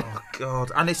up. Oh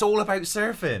god, and it's all about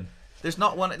surfing. There's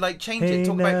not one like change Hey, it.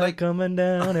 Talk now about like coming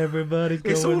down, everybody's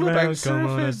It's going all about round. Come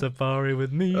on a surfing. safari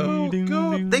with me. oh Doo,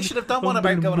 god, doo. they should have done one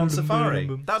about going on safari. That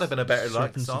would have been a better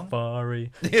like Surfing song.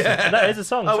 Safari. Yeah, That is a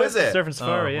song. Oh, is it? Surfing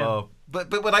Safari, yeah. well. But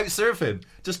without surfing,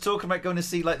 just talking about going to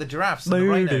see like the giraffes and the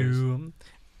rhinos. Boo-doo.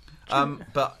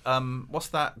 What's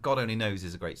that? God Only Knows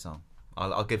is a great song.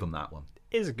 I'll give them that one.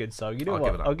 Is a good song. You know I'll what?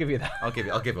 give it that. I'll give you that.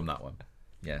 I'll give them that one.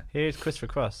 Yeah. Here's Christopher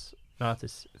Cross, an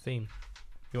artist theme.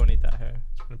 You won't need that here.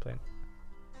 It's gonna play.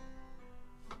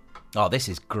 Oh, this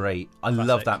is great. I Classic.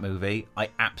 love that movie. I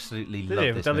absolutely Did love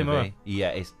you? this Dudley movie. Moore? Yeah,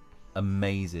 it's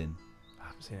amazing. I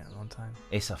haven't seen it in a long time.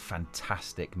 It's a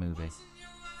fantastic movie.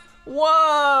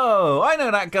 Whoa! I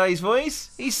know that guy's voice.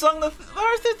 He sung the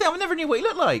Arthur thing. I never knew what he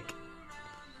looked like.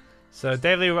 So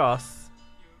David Lee Roth,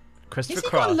 Christopher He's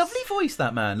Cross. got a lovely voice,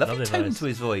 that man. Lovely Lovely tone voice. to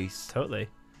his voice. Totally.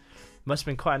 Must have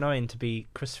been quite annoying to be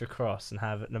Christopher Cross and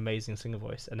have an amazing singer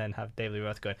voice, and then have David Lee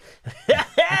Roth going,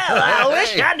 I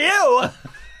wish I knew.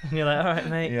 And you're like, all right,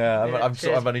 mate. I'm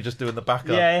cheers." only just doing the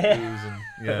backup. Yeah,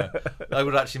 Yeah. I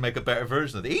would actually make a better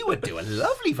version of it. He would do a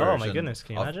lovely version. Oh, my goodness,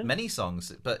 can you of imagine? many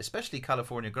songs, but especially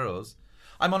California Girls.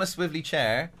 I'm on a swivelly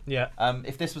chair. Yeah.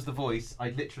 If this was the voice,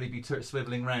 I'd literally be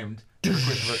swiveling round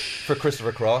for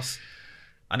Christopher Cross.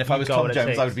 And if I was got Tom what it Jones,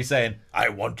 takes. I would be saying, I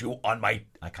want you on my...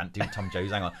 I can't do Tom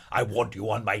Jones, hang on. I want you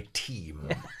on my team.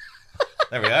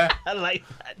 There we are. I like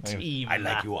that team. I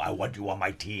like you. I want you on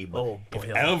my team. Oh, if boy.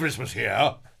 Elvis was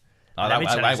here, Let me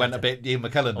tell you I went a something. bit Ian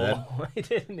McKellen then. Oh,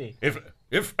 didn't he?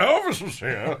 if Elvis was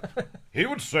here, he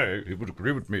would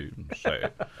agree with me and say,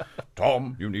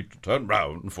 Tom, you need to turn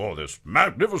round for this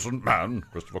magnificent man,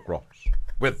 Christopher Cross,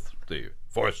 with the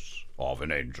voice of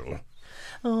an angel.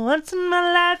 Once in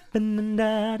my life, and then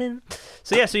died in.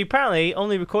 So yeah, so you apparently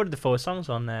only recorded the 4 songs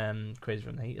on Crazy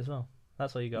from the Heat as well.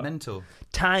 That's all you got. Mental.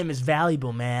 Time is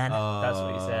valuable, man. That's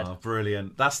what he said. Oh,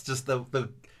 brilliant. That's just the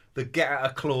get out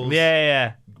of clause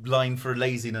Yeah. line for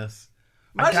laziness.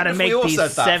 I Imagine gotta if we make all these said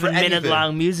that for 7-minute anything.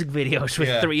 long music videos with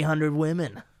Yeah. 300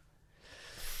 women.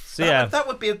 So That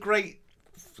would be a great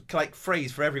like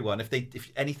phrase for everyone. If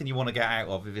anything you want to get out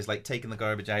of, if it's like taking the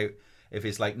garbage out, if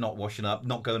it's like not washing up,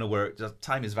 not going to work, just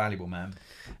time is valuable, man.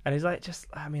 and he's like,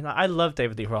 I love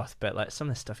David Lee Roth, but like some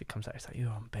of the stuff he comes out, it's like,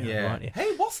 you're unbearable, aren't you?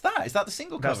 Hey, what's that? Is that the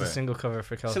single That's cover? the single cover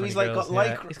for So California he's like Girls. got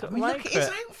yeah. lycra. He's got I mean, look at his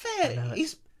lycra. outfit. I know.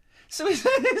 Is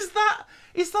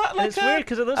that like It's weird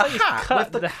because it looks like he's hat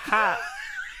cut with the hat.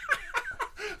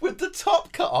 with the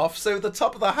top cut off, so the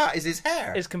top of the hat is his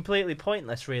hair. It's completely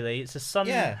pointless, really. It's a sun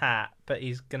Yeah. hat, but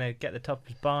he's gonna get the top of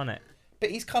his bonnet.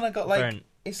 But he's kind of got like Burnt.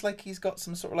 it's like he's got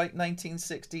some sort of like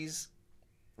 1960s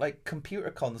like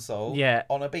computer console Yeah.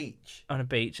 on a beach. On a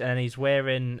beach, and he's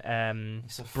wearing a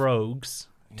brogues,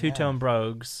 two-tone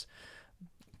brogues,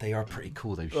 They are pretty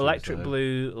cool. Those shoes, electric though.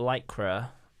 blue lycra,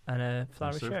 and a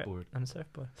flowery shirt surfboard. and a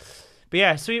surfboard. But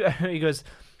yeah, so he goes.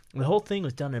 The whole thing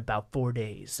was done in about 4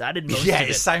 days. I did most Yeah, of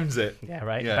it it. sounds it. Yeah,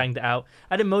 right. Yeah. Banged it out.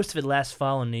 I did most of it last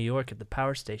fall in New York at the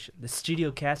power station. The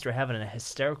studio cast are having a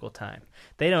hysterical time.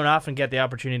 They don't often get the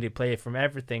opportunity to play from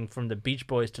everything from the Beach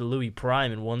Boys to Louis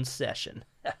Prime in one session.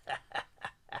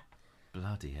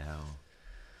 Bloody hell.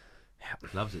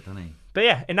 Loves it, doesn't he? But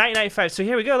yeah, in 1995. So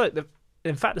here we go. Look,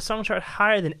 in fact, the song charted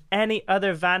higher than any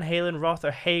other Van Halen, Roth,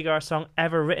 or Hagar song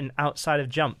ever written outside of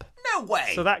Jump. No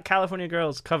way. So that California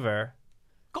Girls cover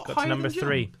got to higher number than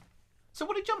 3. Jump. So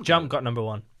what did Jump? Jump do? got number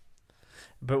 1.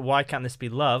 But Why Can't This Be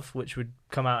Love, which would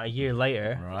come out a year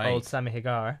later, Right. old Sammy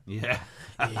Hagar. Yeah.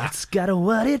 It's got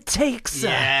what it takes.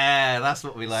 Yeah, that's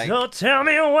what we like. So tell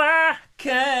me why.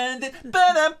 Yeah.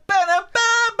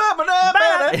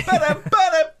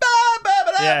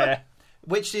 Yeah.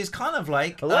 Which is kind of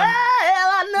like Well,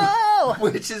 I Gigolo!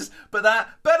 Which is, but that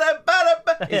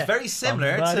is very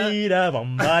similar to.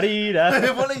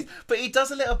 Bombadita. Well, but he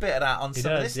does a little bit of that on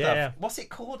some of this stuff. Yeah. What's it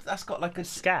called? That's got like a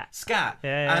Scat. Scat.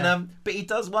 Yeah. And but he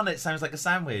does one that sounds like a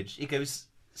sandwich. He goes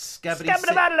scabbity. Like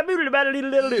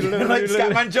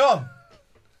Scatman John.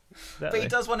 But he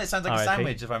does one that sounds like a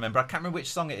sandwich, if I remember. I can't remember which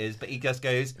song it is, but he just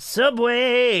goes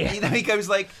Subway. He goes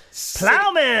like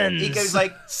Plowman. He goes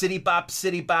like city bap,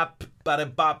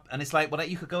 bada bop, and it's like, well,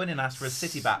 you could go in and ask for a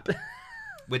city bap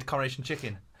with Coronation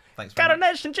Chicken. Thanks.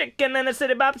 Coronation Chicken and a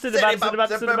city bap, ham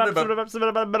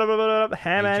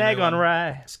and egg on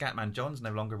rye. Scatman John's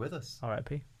no longer with us.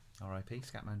 R.I.P. R.I.P.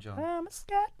 Scatman John. I'm a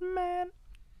Scatman.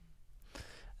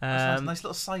 Nice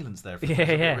little silence there. For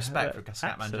respect for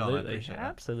Scatman John. I appreciate that.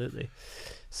 Absolutely.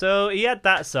 So he had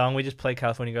that song. We just played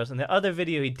California Girls, and the other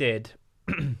video he did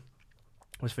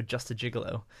was for Just a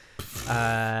Gigolo.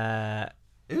 I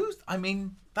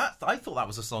thought that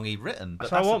was a song he'd written. But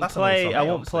so I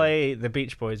won't play the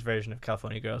Beach Boys version of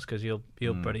California Girls because you'll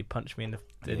bloody punch me in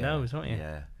the nose, won't you?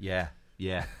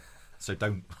 Yeah. So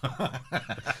don't.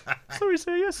 Sorry,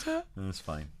 sir. Yes, sir. That's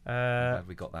fine. Glad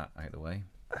we got that out of the way.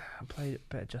 I played a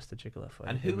bit of Just a Gigolo for you.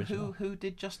 And who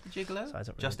did Just a Gigolo?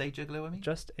 So Just a Gigolo, I mean?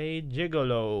 Just a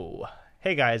Gigolo.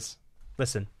 Hey guys,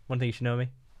 listen, one thing you should know me.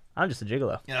 I'm just a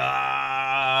gigolo.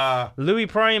 Louis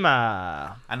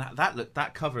Prima. And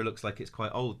that cover looks like it's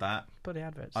quite old, that. But the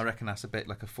adverts. I reckon that's a bit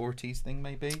like a 40s thing,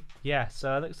 maybe. Yeah,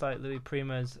 so it looks like Louis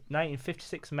Prima's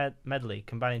 1956 medley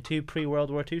combining two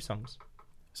pre-World War II songs.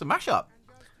 It's a mashup.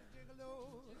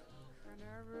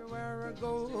 Everywhere I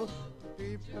go,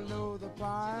 people know the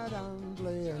part I'm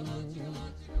playing.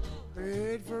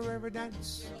 Paid for every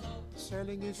dance,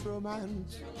 selling its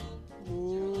romance.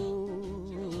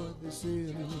 Oh, the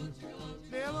ceiling.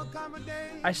 There will come a day.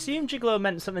 I assume gigolo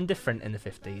meant something different in the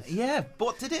 50s. Yeah, but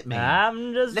what did it mean?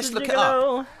 I'm just Let's a look gigolo.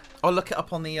 it up. I'll look it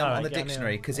up on the Right,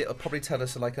 dictionary because it'll probably tell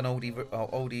us like an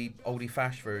oldie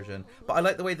fash version. But I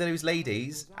like the way that those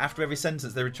ladies, after every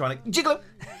sentence, they were trying to gigolo,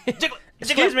 gigolo.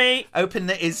 Excuse me. Open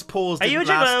his pause. Are you a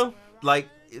last, gigolo?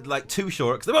 Like too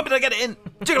short because they won't be able to get it in.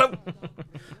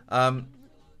 Gigolo.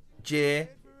 G.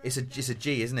 It's a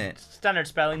G, isn't it? Standard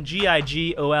spelling: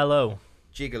 Gigolo.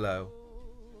 Gigolo.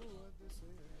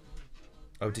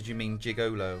 Oh, did you mean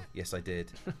gigolo? Yes, I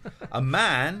did. A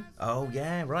man. Oh,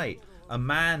 yeah, right. A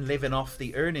man living off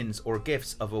the earnings or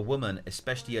gifts of a woman,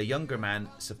 especially a younger man,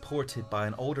 supported by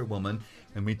an older woman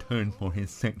in return for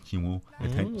his sexual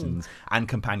attentions and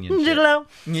companionship. Gigolo.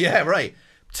 Yeah, right.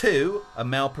 2, a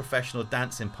male professional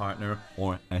dancing partner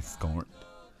or escort.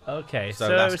 Okay, so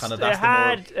that's kind of it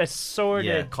had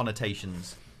assorted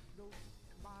connotations.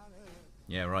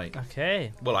 Yeah, right.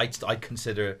 Okay. Well, I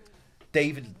consider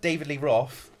David Lee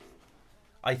Roth.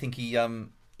 I think he's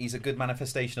a good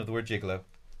manifestation of the word gigolo.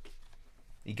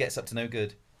 He gets up to no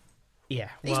good. Yeah,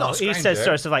 he's not a he says scrounger.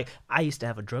 sort of like, I used to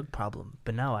have a drug problem,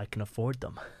 but now I can afford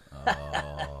them.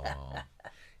 Oh,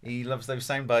 he loves those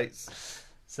sound bites.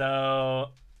 So,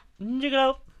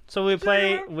 gigolo. So we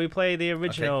play the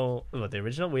original. Okay. Well, the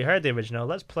original. We heard the original.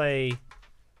 Let's play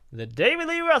the David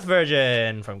Lee Roth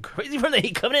version from Crazy from the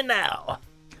Heat coming in now.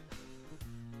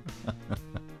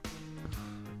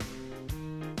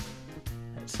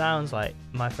 It sounds like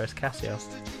my first Casio.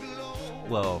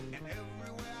 Well,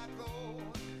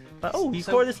 but, you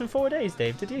recorded this in 4 days,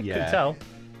 Dave. Did you? Yeah. Couldn't tell.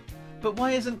 But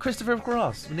why isn't Christopher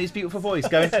Cross with his beautiful voice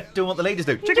doing what the ladies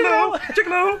do? Gigolo,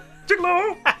 gigolo,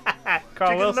 gigolo.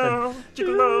 Carl Wilson.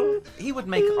 Gigolo. He would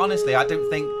make, honestly, I don't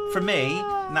think, for me,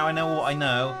 now I know what I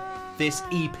know, this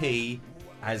EP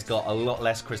has got a lot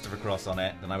less Christopher Cross on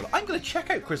it than I would. I'm going to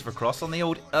check out Christopher Cross on the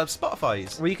old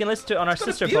Spotify's. Well, you can listen to it on our He's got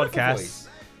a sister beautiful podcast. voice.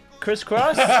 Criss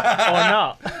Cross or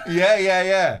not?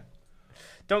 Yeah.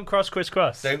 Don't cross Criss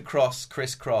Cross. Don't cross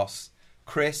Criss Cross.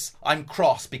 Chris, I'm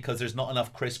cross because there's not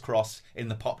enough Criss Cross in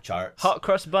the pop charts. Hot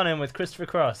Cross Bunning with Christopher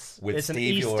Cross. With it's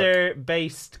Steve an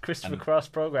Easter-based Christopher Cross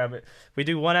program. We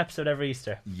do one episode every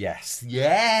Easter. Yes.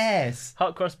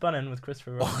 Hot Cross Bunning with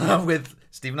Christopher Cross. With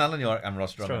Stephen Allen York and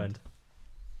Ross Drummond.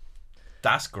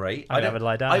 That's great. I would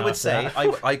lie down. I would say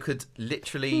that. I could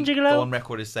literally Gigolo. go on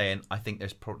record as saying I think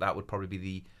that would probably be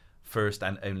the first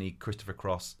and only Christopher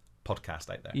Cross podcast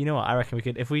out there. You know what? I reckon we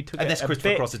could, if we took unless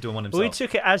Christopher Cross is doing one himself. We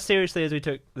took it as seriously as we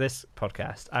took this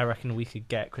podcast. I reckon we could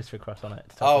get Christopher Cross on it.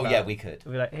 To talk about we could.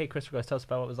 We'd be like, hey, Christopher Cross, tell us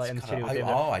about what it was like in the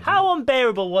studio. How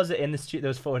unbearable was it in the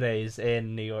those 4 days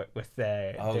in New York with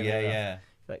David yeah.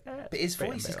 Like, but his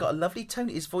voice, he's got a lovely tone.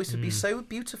 His voice would be so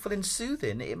beautiful and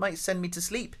soothing. It might send me to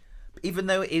sleep, even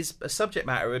though it is a subject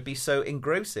matter would be so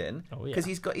engrossing. Because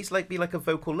he's be like a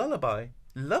vocal lullaby.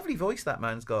 Lovely voice that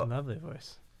man's got. Lovely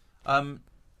voice.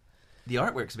 The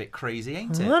artwork's a bit crazy,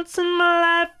 ain't it? Once in my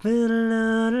life,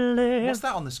 What's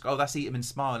that on the screen? Oh, that's Eat 'Em and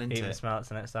Smile, isn't Even it? Smile, it's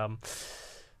the next album.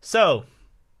 So,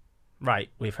 right,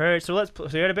 we've heard. So so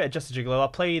we heard a bit of Just a Gigolo. I'll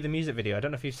play you the music video. I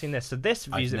don't know if you've seen this. So this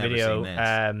music never video seen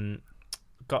this.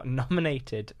 got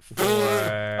nominated for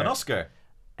An Oscar.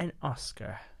 An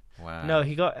Oscar. Wow. No,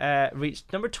 he got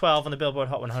reached number 12 on the Billboard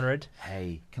Hot 100.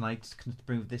 Hey, can I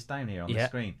move this down here on the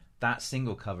screen? That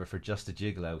single cover for Just a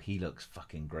Gigolo, he looks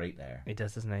fucking great there. He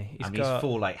does, doesn't he? He's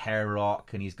full like hair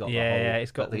rock, and he's got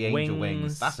he's got the wings. angel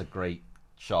wings. That's a great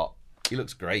shot. He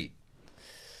looks great.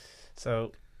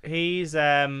 So he's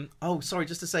Oh, sorry,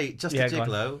 just to say, Just a go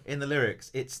Gigolo in the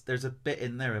lyrics. There's a bit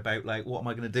in there about like, what am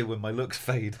I going to do when my looks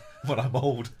fade when I'm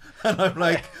old? And I'm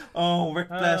like, oh, Rick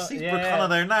bless, we're kind of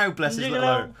there now. Bless his little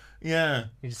heart. Yeah.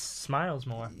 He just smiles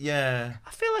more. Yeah. I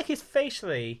feel like he's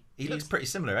facially. He looks pretty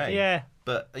similar, eh? Yeah.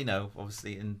 But,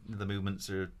 obviously the movements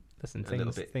are Listen, a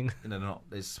little bit, not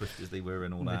as swift as they were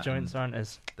and all that. The joints aren't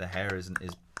as... The hair isn't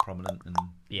as prominent and,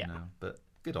 but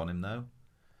good on him, though.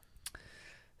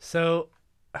 So,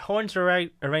 horns are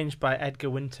arranged by Edgar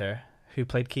Winter, who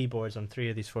played keyboards on 3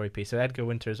 of these 4 EPs. So Edgar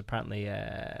Winter is apparently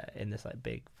in this like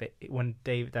big... When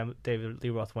David Lee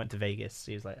Roth went to Vegas,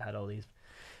 he was like had all these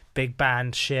big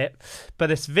band shit. But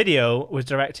this video was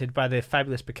directed by the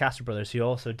fabulous Picasso brothers, who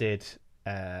also did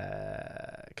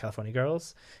California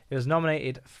Girls. It was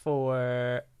nominated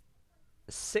for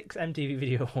 6 MTV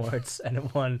Video Awards and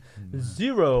it won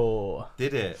 0.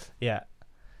 Did it? Yeah.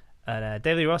 And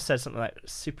David Lee Roth said something like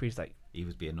super. He's like, he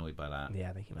would be annoyed by that. Yeah,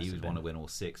 I think he would want to win all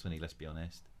 6, when let's be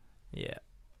honest. Yeah.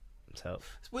 So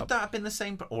would that have been the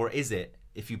same, or is it?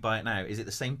 If you buy it now, is it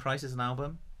the same price as an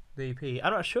album? The EP?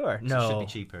 I'm not sure. So no, it should be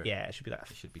cheaper. Yeah, it should be that.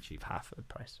 It should be cheaper. Half of the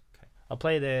price. Okay. I'll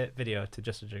play the video to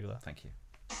Just a Gigolo. Thank you.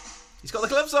 He's got the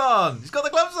gloves on. He's got the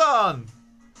gloves on.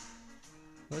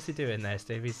 What's he doing there,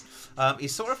 Steve?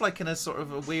 He's sort of like in a sort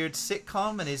of a weird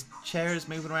sitcom, and his chair is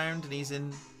moving around, and he's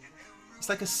in. It's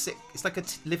like a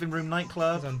living room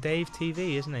nightclub. He's on Dave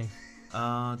TV, isn't he?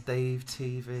 Dave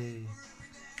TV.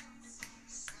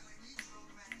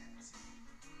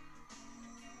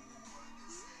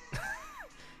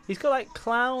 He's got like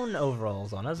clown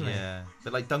overalls on, hasn't he? Yeah,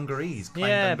 but like dungarees.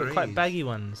 Yeah, dungarees. but quite baggy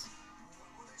ones.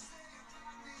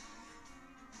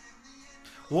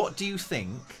 What do you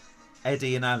think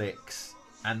Eddie and Alex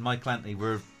and Michael Anthony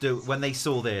were when they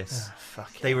saw this?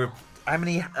 They were. How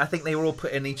many? I think they were all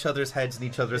putting each other's heads in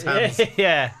each other's hands.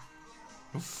 Yeah.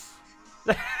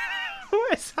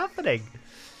 What is happening?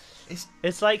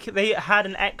 It's like they had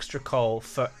an extra call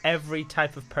for every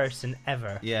type of person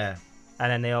ever. Yeah.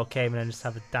 And then they all came in and just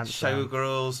have a dance.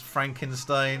 Showgirls,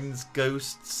 Frankensteins,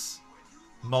 ghosts,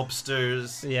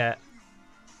 mobsters. Yeah.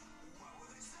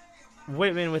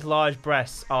 Women with large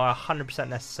breasts are 100%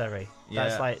 necessary. Yeah.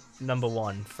 That's like number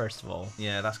 1, first of all.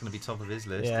 Yeah, that's going to be top of his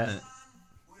list, Yeah. isn't it?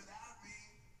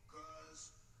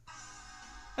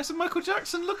 That's a Michael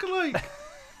Jackson lookalike.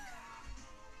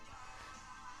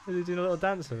 Is he doing a little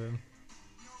dance with him?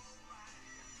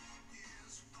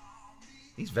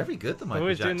 He's very good, the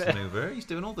Michael Jackson mover. He's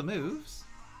doing all the moves.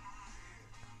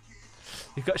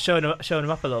 You've got showing him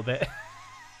up a little bit.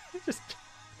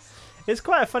 It's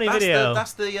quite a funny video.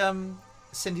 That's the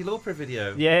Cyndi Lauper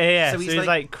video. Yeah. So he's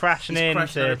like crashing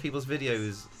crashing other people's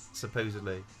videos,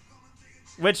 supposedly.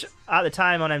 Which at the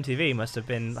time on MTV must have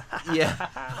been. Yeah.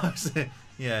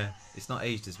 Yeah. It's not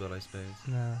aged as well, I suppose.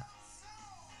 No.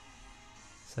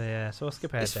 So we'll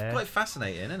skip ahead there. It's quite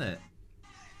fascinating, isn't it?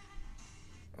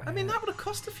 I mean, that would have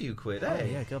cost a few quid, eh? Oh,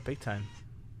 yeah, go big time.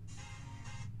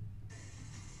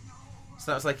 So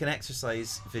that was like an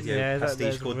exercise video Yeah,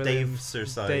 pastiche called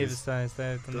Dave-Cercise. Dave-Cercise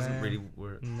there. Doesn't really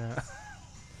work. No.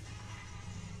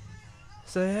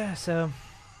 So.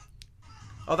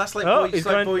 Oh, that's like Boy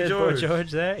George. Boy George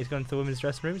there. He's gone to the women's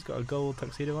dressing room. He's got a gold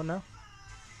tuxedo on now.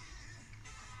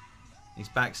 He's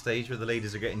backstage where the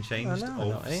ladies are getting changed.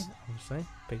 Obviously.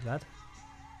 Big lad.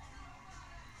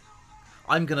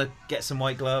 I'm going to get some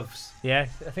white gloves. Yeah, I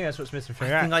think that's what's missing from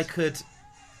your act.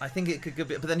 I think it could go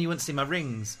but then you wouldn't see my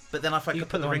rings. But then if I could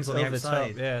put the rings on the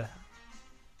outside. Yeah.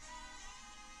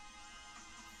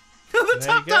 The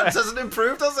tap dance hasn't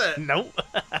improved, does it? Nope.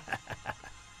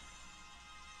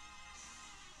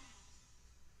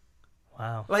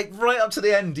 Wow. Like right up to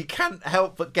the end, he can't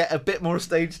help but get a bit more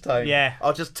stage time. Yeah.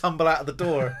 I'll just tumble out of the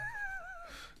door.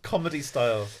 Comedy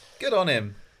style. Good on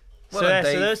him. Well done,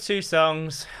 Dave. So those 2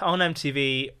 songs on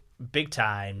MTV, big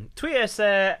time. Tweet us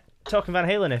Talking Van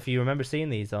Halen if you remember seeing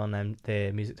these on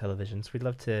the music televisions. We'd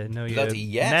love to know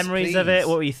your memories of it.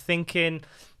 What were you thinking?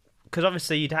 Because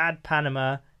obviously you'd had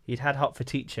Panama, you'd had Hot for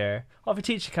Teacher. Hot for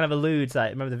Teacher kind of alludes,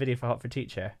 like, remember the video for Hot for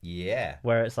Teacher? Yeah.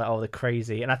 Where it's like all the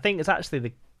crazy. And I think it's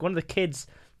actually one of the kids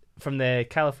from the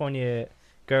California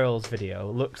Girls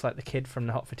video looks like the kid from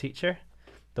The Hot for Teacher,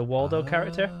 the Waldo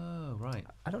character. Oh, right.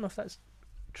 I don't know if that's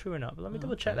true or not, but let me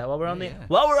double check that while we're on Yeah.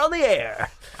 the air.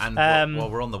 And while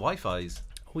we're on the Wi-Fi's.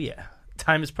 Oh yeah,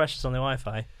 time is precious on the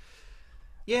Wi-Fi.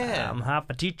 Yeah. I'm half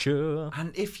a teacher.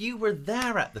 And if you were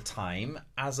there at the time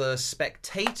as a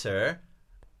spectator,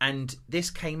 and this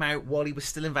came out while he was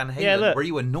still in Van Halen, Yeah, look. were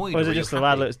you annoyed? Or is were it you just the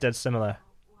lad happy? looks dead similar?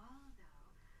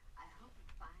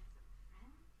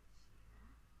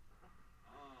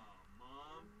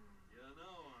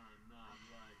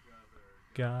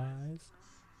 Guys,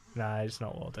 nah, it's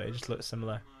not Waldo. It just looks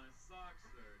similar.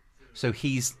 So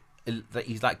he's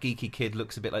that geeky kid,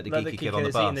 looks a bit like the Like geeky kid on the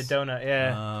is eating bus. the donut.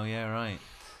 Yeah. Oh yeah, right.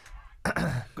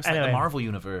 It's like Anyway. the Marvel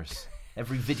universe.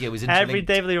 Every video is Every interlinked.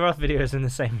 David Lee Roth video is in the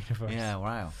same universe. Yeah,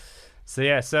 wow.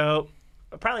 So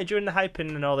apparently during the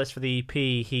hyping and all this for the EP,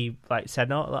 he said,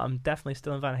 "No, look, I'm definitely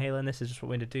still in Van Halen. This is just what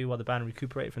we're going to do while the band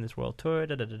recuperate from this world tour."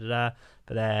 Da da da da.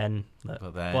 But then, look,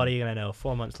 what are you going to know?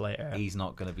 4 months later, He's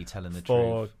not going to be telling the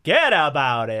truth. forget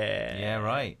about it. Yeah,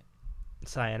 right.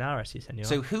 Sayonara, si senor.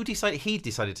 So who decided? He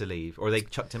decided to leave, or they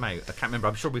chucked him out? I can't remember.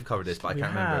 I'm sure we've covered this, but I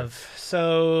can't remember.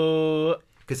 So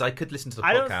Because I could listen to the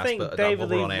I don't podcast, think but David while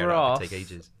we're on Lee air, that Roth would take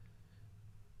ages.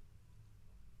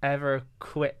 ever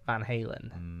quit Van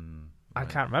Halen? I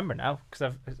can't remember now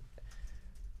because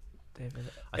David.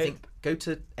 I think go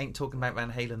to Ain't Talking About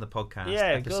Van Halen, the podcast, Yeah,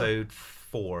 episode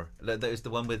 4. That was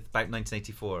the one with about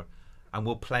 1984, and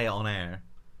we'll play it on air.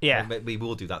 Yeah. We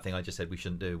will do that thing I just said we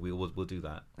shouldn't do. We'll do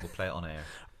that. We'll play it on air.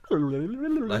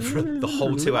 Like for the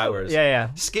whole 2 hours.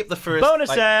 Yeah. Skip the first Bonus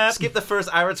app. Skip the first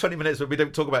hour 20 minutes where we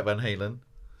don't talk about Van Halen.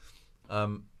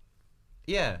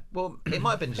 Yeah. Well, it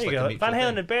might have been just There like you a go. mutual Van Halen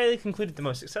thing. had barely concluded the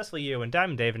most successful year when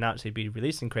Diamond Dave announced he'd be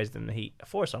releasing Crazy in the Heat,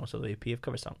 4 songs of the EP of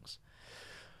cover songs.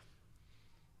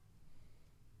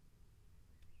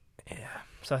 Yeah.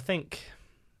 So I think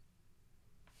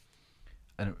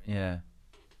Yeah.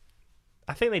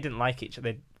 they didn't like each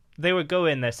other. They were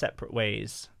going their separate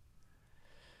ways.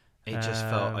 It just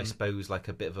felt, I suppose, like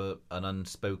a bit of an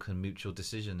unspoken mutual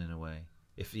decision in a way.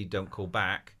 If you don't call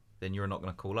back, then you're not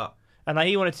going to call up. And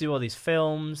he wanted to do all these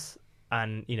films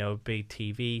and, big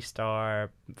TV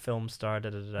star, film star, da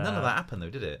da da. None of that happened, though,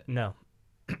 did it? No.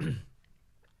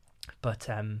 But,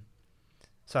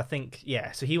 so I think,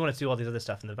 so he wanted to do all these other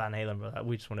stuff, and the Van Halen were like,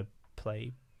 we just want to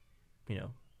play,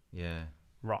 Yeah.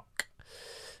 rock.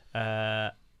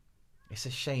 It's a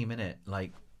shame, innit?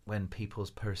 Like, when people's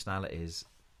personalities...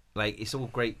 Like, it's all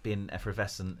great being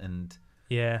effervescent and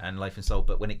life and soul,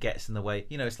 but when it gets in the way...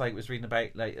 it's like I was reading about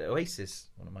like Oasis,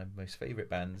 one of my most favourite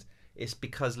bands. It's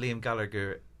because Liam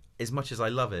Gallagher, as much as I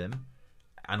love him,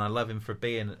 and I love him for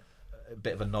being a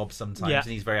bit of a knob sometimes, and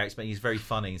he's very outspoken, he's very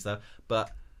funny and stuff,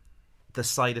 but the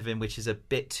side of him which is a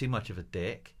bit too much of a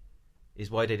dick is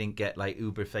why they didn't get like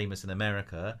uber famous in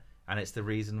America, and it's the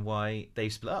reason why they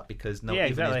split up, because even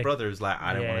his brother was like,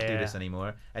 I don't want to do this anymore,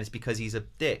 and it's because he's a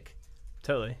dick.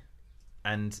 Totally.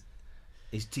 And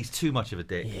he's too much of a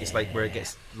dick. It's like where it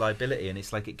gets liability, and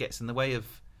it's like it gets in the way of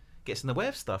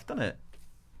stuff, doesn't it?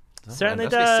 Certainly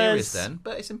that's does. a bit serious then,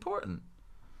 but it's important.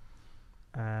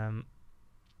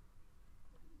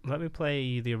 Let me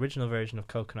play the original version of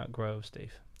Coconut Grove,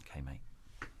 Steve. Okay, mate.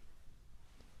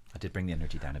 I did bring the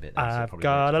energy down a bit there, so it I've probably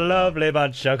got a works. lovely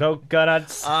bunch of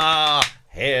coconuts. Ah,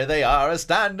 here they are,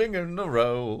 standing in a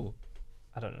row.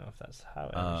 I don't know if that's how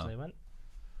it originally went.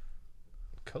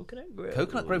 Coconut Grove.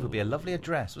 Coconut Grove would be a lovely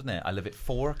address, wouldn't it? I live at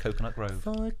 4 Coconut Grove.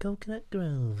 4 Coconut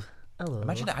Grove. Hello.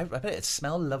 Imagine that. I bet it'd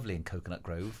smell lovely in Coconut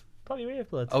Grove. Probably real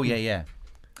blood. Oh, yeah.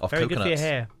 Off Very coconuts. good for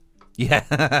your hair.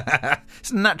 Yeah.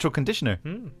 It's a natural conditioner.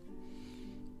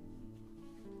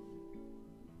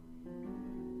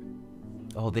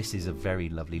 Oh, this is a very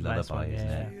lovely Nice lullaby, one, isn't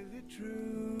yeah.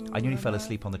 it? I nearly fell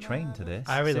asleep on the train to this.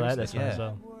 I really like Seriously, this one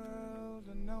as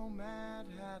well.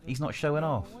 He's not showing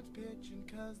off.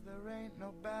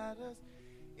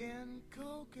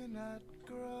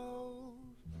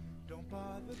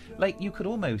 Like, you could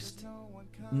almost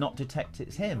not detect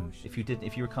it's him if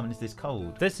you were coming to this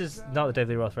cold. This is not the David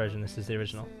Lee Roth version. This is the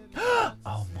original.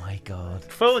 Oh my god.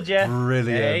 Fooled you. Brilliant.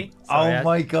 Hey, sorry, oh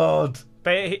my god.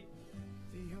 But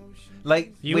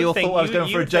Like, You we would all think- thought I was you- going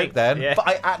for you a joke think- then, yeah. but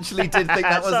I actually did think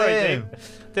that was Sorry, him.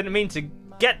 Dave. Didn't mean to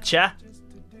get ya.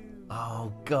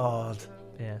 Oh god.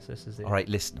 Yes, this is it. All right,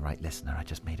 listener, I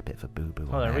just made a bit of a boo-boo.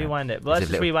 Hold on, there. rewind it. It's Well, let's a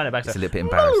just little- rewind it back. It's to a little bit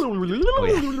embarrassing.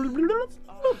 Oh,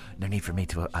 yeah. No need for me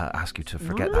to ask you to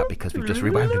forget that because we've just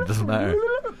rewound it. It doesn't matter.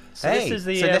 So Hey, this is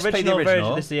the so let's play the original version.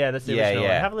 original. That's the Yeah, original.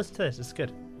 yeah. Have a listen to this. It's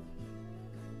good.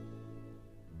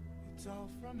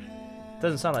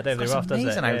 Doesn't sound like David Lee It's Roth, does it?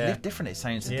 amazing how Yeah. different it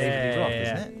sounds to Yeah, David Lee Roth,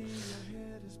 yeah, isn't it?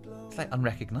 It's like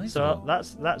unrecognisable.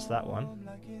 So that's that one.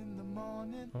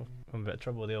 Oh, I'm in a bit of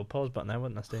trouble with the old pause button there,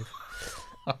 wasn't I, Steve?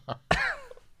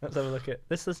 Let's have a look at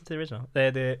this. Listen to the original.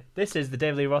 This is the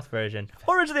David Lee Roth version.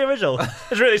 Or is it the original?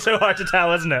 It's really so hard to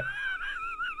tell, isn't it?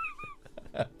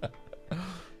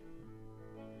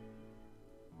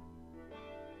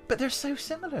 But they're so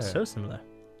similar. So similar.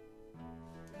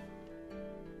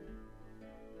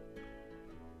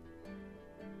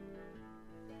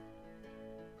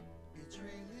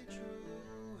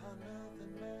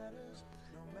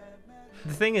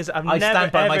 The thing is, I've I never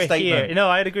stand by my ever statement. hear. No,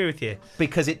 I'd agree with you.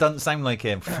 Because it doesn't sound like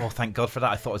him. Oh, thank God for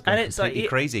that. I thought it was going And it's completely like,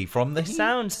 crazy from the It heat.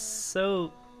 sounds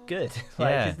so good.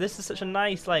 Like, Yeah. 'cause this is such a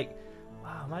nice, like,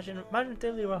 wow. Imagine if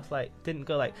David Lee Roth like didn't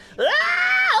go like,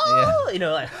 "Ah!" you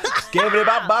know, like, Give it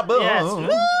back, boom.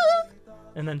 yes,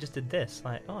 and then just did this.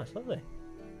 Like, oh, it's lovely.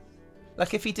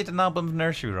 Like if he did an album of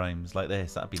nursery rhymes like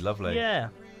this, that'd be lovely. Yeah.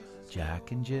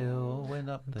 Jack and Jill went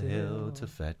up the hill to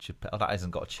fetch a Oh, that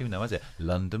hasn't got a tune now, has it?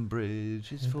 London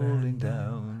Bridge is falling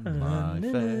down, my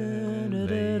fair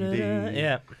lady.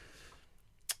 Yeah.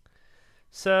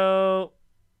 So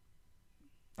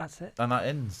that's it. And that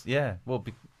ends. Yeah. Well,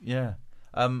 yeah.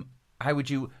 How would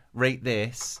you rate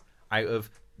this out of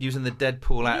using the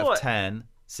Deadpool out know of what? 10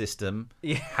 system?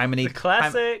 Yeah. How many The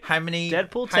classic how many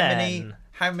Deadpool how many 10.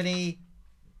 how many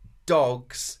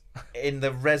dogs in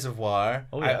the reservoir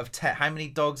Oh, yeah. out of 10? How many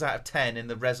dogs out of 10 in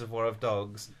the reservoir of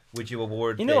dogs would you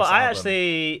award? You know this what? I album?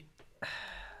 actually,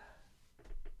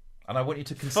 And I want you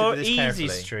to consider for this Easy carefully.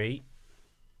 Street,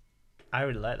 I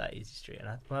really like that Easy Street,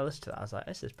 and when I listened to that, I was like,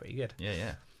 this is pretty good. Yeah,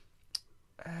 yeah.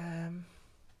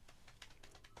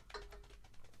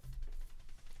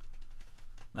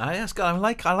 That's good. I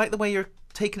like the way you're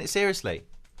taking it seriously.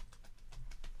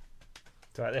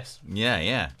 Do like this. Yeah,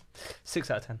 yeah.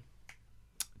 6 out of 10.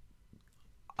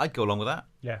 I'd go along with that.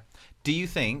 Yeah. Do you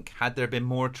think, had there been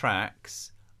more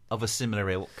tracks of a similar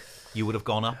ilk, you would have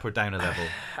gone up or down a level?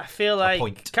 I feel like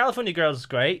point. California Girls is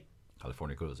great.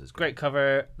 California Girls is Great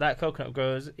cover. That Coconut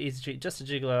Grows, Easy Street, Just a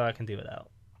Gigolo I can do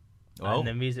without. Oh, And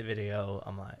the music video,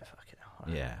 I'm like, fuck it. All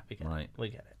right, yeah, we get right. it. We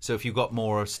get it. So if you got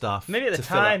more stuff, Maybe at the to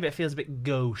fill up- time it feels a bit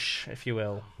gauche, if you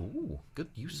will. Ooh, good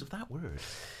use of that word.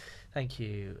 Thank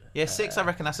you. Yeah, 6. I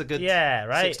reckon that's a good. Yeah,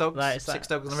 right. 6 dogs. Like, it's 6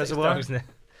 that- dogs in the 6 reservoir. dogs in the-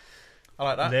 I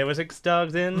like that. There were 6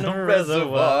 dogs in the Reservoir.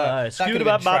 reservoir. That could've Scooter been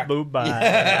bop track- bop boop bop.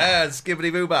 Yeah,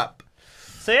 skibbity boo bop.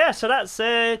 So yeah, so that's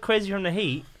Crazy from the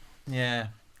Heat, Yeah,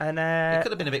 and it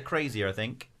could have been a bit crazier, I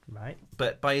think, right.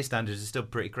 but by his standards, it's still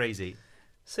pretty crazy.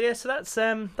 So yeah, so that's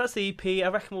the EP. I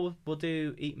reckon we'll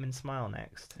do Eat 'em and Smile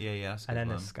next, Yeah, yeah. That's a and good then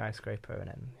one. a Skyscraper, and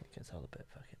then it gets all a bit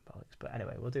fucking bollocks. But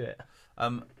anyway, we'll do it.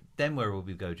 Then where will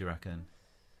we go? Do you reckon?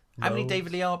 How many Loads.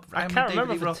 David Lee? How I many can't David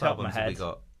remember Lee off the Roth top of my albums have we head.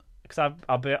 got? Because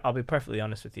I'll be perfectly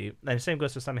honest with you. And the same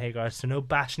goes for Sammy Hagar. So no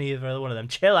bash neither one of them.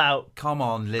 Chill out. Come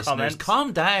on, listeners, Comments.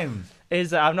 calm down.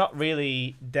 Is that I've not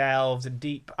really delved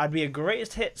deep. I'd be a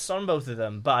greatest hits on both of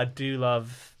them, but I do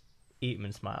love Eat 'em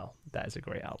and Smile. That is a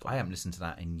great album. I haven't listened to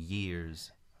that in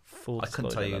years. Full I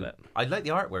couldn't tell disclosure, you. love it. I like the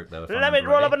artwork though. if I Let me remember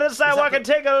roll up rightly. into the sidewalk and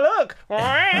take a look.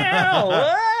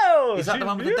 Wow, Is that the she's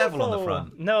one with the devil on the beautiful.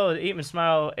 front? No, the Eat 'em and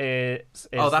Smile is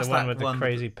Oh, that's the one that with one the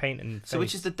crazy painting. So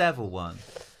which is the devil one?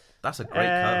 That's a great cover.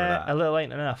 A That. Little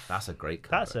Ain't Enough. That's a great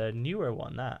cover. That's a newer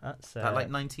one. That's that like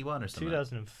 91 or something.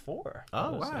 2004.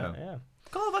 Oh, That was, wow. yeah.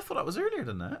 God, I thought that was earlier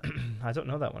than that. I don't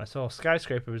know that one. I saw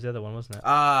Skyscraper was the other one, wasn't it?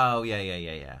 Oh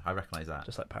yeah. I recognise that.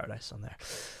 Just like Paradise on there.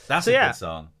 That's So, a yeah. good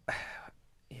song.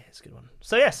 Yeah, it's a good one.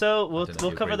 So yeah, so we'll don't know if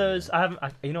we'll you cover agree with those. I haven't.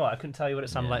 You know what? I couldn't tell you what it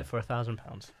sounded Yeah. like for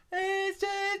 £1,000.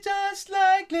 It's just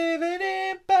like living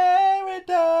in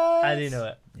paradise. I do know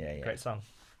it. Yeah. Great song.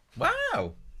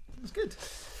 Wow, that's good.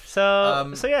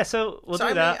 So so we'll so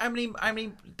do that. how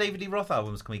many David Lee Roth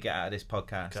albums can we get out of this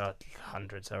podcast? God,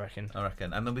 hundreds, I reckon. I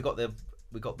reckon. And then we got the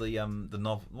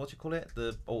novel. What do you call it?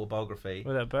 The autobiography.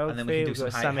 With that biography, And then we can do we've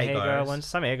got some Sammy Hagar Hagars. ones.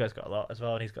 Sammy Hagar's got a lot as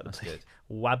well, and he's got That's the good.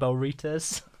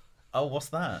 Waboritas. Oh, what's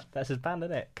that? That's his band,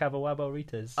 isn't it? Cabo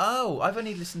Waboritas. Oh, I've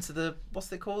only listened to the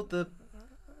what's it called? The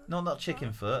not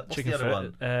Chicken Foot. What's Chicken the other Foot,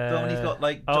 one? The one he's got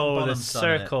like John the Bonham's done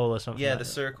in it. Circle or something. Yeah, like the that.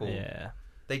 Circle. Yeah.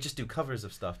 They just do covers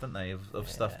of stuff, don't they? Of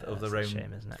stuff Yeah, of that's their a own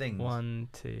shame, isn't it? things. 1,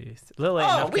 2, 3. Little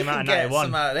Ain't Oh, Enough we came out can in get 91.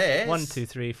 some out of this. 1, 2,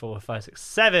 3, 4, 5, 6,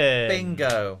 7.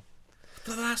 Bingo.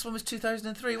 The last one was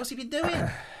 2003. What's he been doing?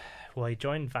 Well, he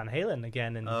joined Van Halen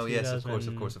again in Oh, yes, of course.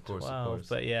 2012,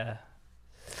 But yeah.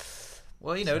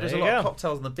 Well, you know, So there's a there lot you of go.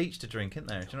 cocktails on the beach to drink, isn't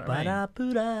there? Do you know what I mean?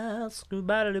 Ba-da-boo-da,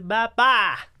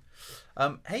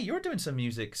 Hey, you're doing some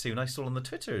music soon. I saw on the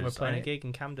Twitters. We're playing a gig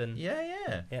in Camden.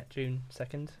 Yeah. Yeah, June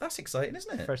 2nd. That's exciting,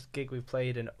 isn't it? First gig we've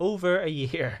played in over a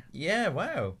year. Yeah.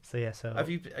 Wow. So yeah, so Are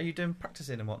you doing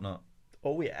practicing and whatnot?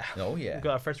 Oh yeah. Oh yeah. We've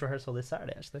got our first rehearsal this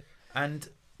Saturday, actually. And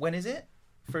when is it?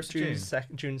 1st June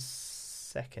June. June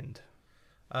 2nd.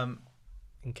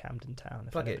 In Camden Town.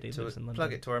 If Plug anybody it lives in London.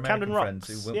 Plug it to our Camden American rocks.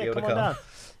 friends who won't be able come to on come. down.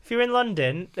 If you're in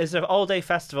London, there's an all-day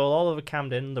festival all over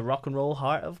Camden, the rock and roll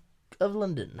heart of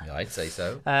London. Yeah, I'd say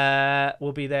so.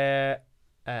 We'll be there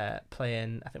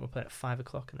playing. I think we're playing at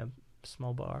 5:00 in a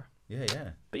small bar. Yeah, yeah.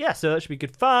 But yeah, so that should be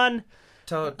good fun.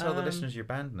 Tell the listeners your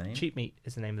band name. Cheap Meat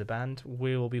is the name of the band.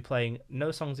 We will be playing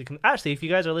no songs you can. Actually, if you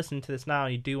guys are listening to this now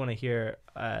and you do want to hear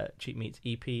Cheap Meat's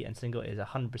EP and single, it is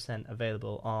 100%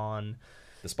 available on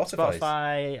The Spotify.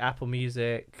 Spotify, Apple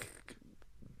Music,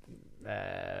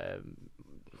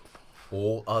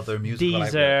 All other musical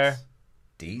Deezer, outlets.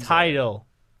 Deezer. Tidal,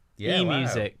 Yeah,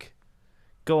 eMusic.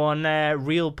 Go on there,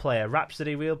 Real Player,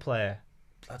 Rhapsody Real Player,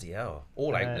 Bloody hell.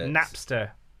 All outlets.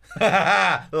 Napster,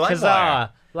 LimeWire.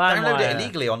 Kazaa, Download LimeWire. it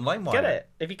illegally on LimeWire. Get it.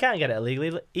 If you can't get it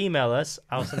illegally, email us.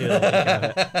 I'll send you a link of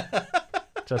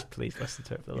it. Just please listen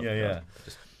to it for the love Yeah, of yeah. God.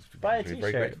 Just Buy a very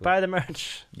t-shirt. grateful. Buy the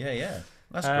merch. Yeah, yeah.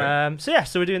 That's great.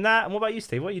 So we're doing that. And what about you,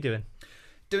 Steve? What are you doing?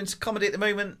 Doing some comedy at the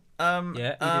moment. You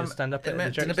did stand-up at the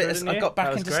doing Jerk a bit Store, of- didn't I you? got back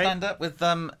That was into great. stand-up with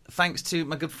thanks to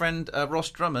my good friend Ross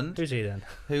Drummond, Who's he then?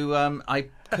 who I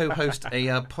co-host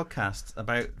a podcast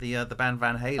about the band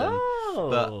Van Halen. Oh.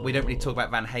 But we don't really talk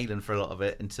about Van Halen for a lot of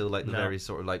it until like the No. very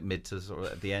sort of like mid to sort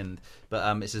of at the end.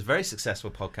 But it's a very successful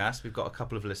podcast. We've got a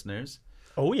couple of listeners.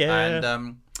 Oh,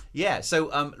 yeah. And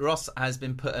so Ross has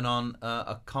been putting on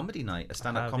a comedy night, a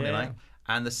stand-up comedy yeah. night.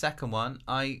 And the second one,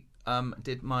 I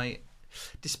did my...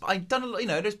 I've done a lot,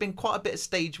 there's been quite a bit of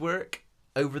stage work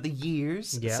over the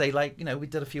years. Yeah. Say, like, we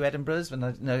did a few Edinburghs and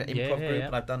improv group, yeah.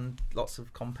 and I've done lots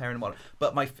of comparing and whatnot.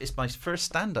 But it's my first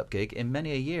stand-up gig in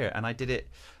many a year, and I did it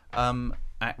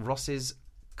at Ross's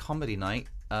comedy night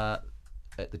at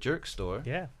the Jerk Store.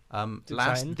 Yeah.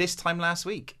 exciting. This time last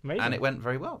week. Amazing. And it went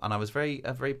very well, and I was very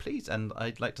very pleased, and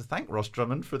I'd like to thank Ross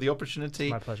Drummond for the opportunity.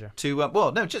 My pleasure. To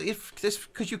just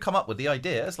because you come up with the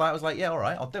idea, I was like, yeah, all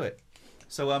right, I'll do it.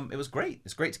 So it was great.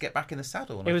 It's great to get back in the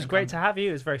saddle. And It I was think great to have you.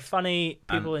 It was very funny.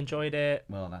 People enjoyed it.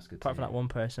 Well, that's good. Apart from that one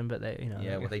person, but they,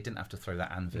 Yeah, well, they didn't have to throw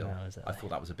that anvil. No, exactly. I thought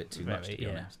that was a bit too much, to be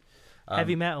Very, yeah. honest.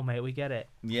 Heavy metal, mate. We get it.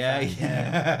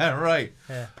 Yeah, right.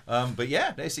 Yeah. But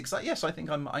yeah, it's exciting. Yes, I think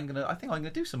I'm gonna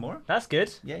do some more. That's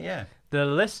good. Yeah.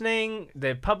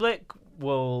 The public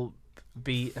will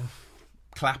be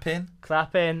Clapping.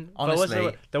 clapping. But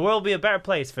Honestly. the world will be a better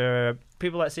place for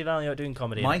people like Steve Allen doing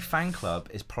comedy. My fan club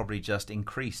is probably just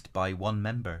increased by one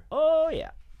member Oh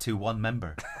yeah. to one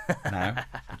member now,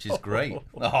 which is great.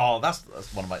 Oh, that's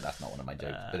one of my. That's not one of my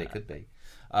jokes, but it could be.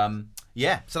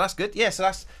 Yeah, so that's good. Yeah, so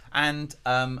that's and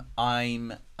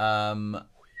I'm that's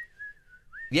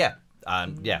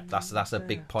a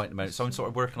big point at the moment. So I'm sort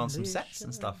of working on some sets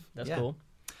and stuff. That's Yeah. cool.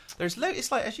 There's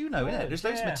it's like, as you know, isn't it? There's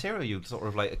loads of Yeah. material you sort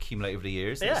of like accumulate over the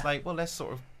years. Yeah. It's like, well, let's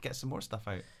sort of get some more stuff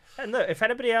out. And look, if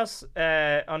anybody else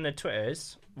on the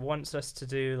Twitters wants us to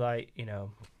do oh,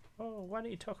 why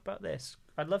don't you talk about this?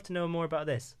 I'd love to know more about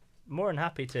this. More than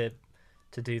happy to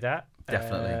do that.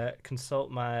 Definitely.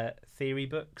 Consult my theory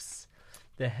books,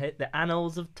 the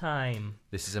Annals of Time.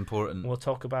 This is important. We'll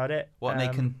talk about it. What and they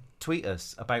can tweet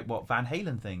us about what Van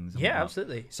Halen things. And Yeah, whatnot.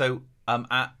 absolutely. So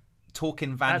at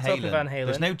Talking Van At Halen. Talking Van Halen.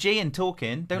 There's no G in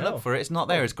talking. Don't No. look for it. It's not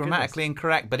there. Oh, It's grammatically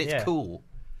incorrect, but it's Yeah. cool.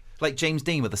 Like James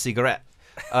Dean with a cigarette.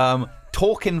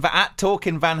 Talking Van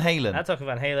Halen. At Talking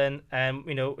Van Halen.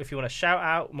 If you want to shout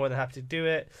out, more than happy to do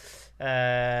it. What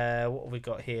have we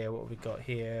got here? We got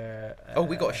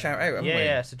a shout out, haven't we?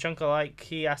 Yeah. So Chunkalike,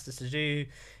 he asked us to do,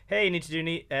 hey, you need to do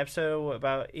an episode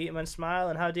about Eat 'em and Smile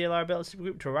and how DLR built a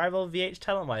supergroup to rival VH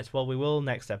talent-wise. Well, we will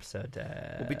next episode.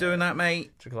 We'll be doing that,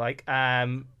 mate. Chunkalike.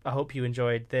 I hope you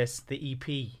enjoyed the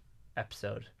EP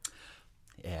episode.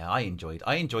 Yeah, I enjoyed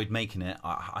making it.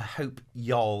 I hope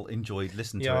y'all enjoyed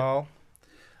listening to Y'all. it.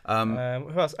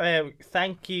 Who else?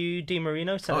 Thank you, Dean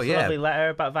Marino. Sent us a yeah. lovely letter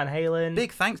about Van Halen.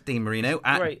 Big thanks, Dean Marino,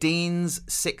 at Great.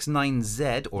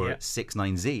 Deans69Z, or Yeah.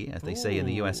 69Z, as they say in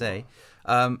the Ooh. USA.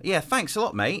 Thanks a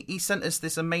lot, mate. He sent us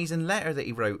this amazing letter that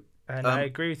he wrote. And I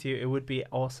agree with you. It would be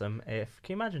awesome if...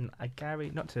 Can you imagine a Gary...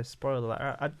 Not to spoil the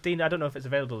letter. Dean, I don't know if it's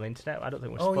available on the internet. I don't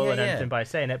think we're Oh, spoiling yeah. anything by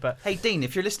saying it, but... Hey, Dean,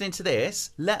 if you're listening to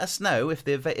this, let us know if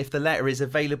the letter is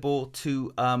available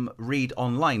to read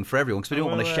online for everyone, because we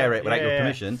don't want to share it without your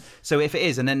permission. So if it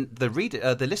is, and then the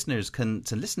listeners can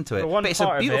listen to it. But But it's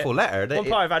a beautiful letter. One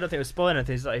part of it, I don't think it was spoiling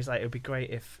anything. He's like, it would be great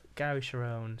if Gary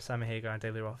Sharon, Sammy Hagar, and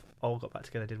Daily Roth all got back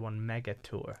together, did one mega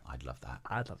tour. I'd love that.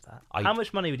 I'd love that. How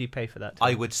much money would you pay for that tour?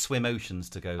 I would swim oceans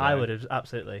to go there. I would have,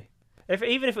 absolutely.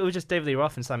 Even if it was just David Lee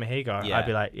Roth and Sammy Hagar, Yeah. I'd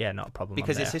be like, yeah, not a problem.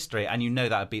 Because it's history, and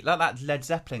that would be like that Led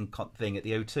Zeppelin thing at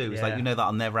the O2. It's like,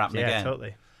 that'll never happen again.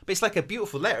 Totally. But it's like a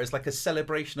beautiful letter. It's like a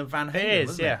celebration of Van Halen. It is,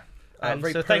 isn't yeah. It? And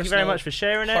very so thank you very personal, much for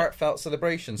sharing it. Heartfelt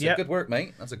celebration. So good work,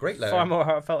 mate. That's a great letter. Far more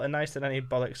heartfelt and nice than any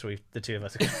bollocks the two of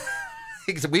us.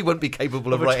 We wouldn't be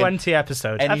capable of Over writing 20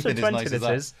 episodes. anything Episode 20 as nice as this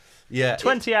that. is. Yeah.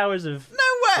 20 hours of...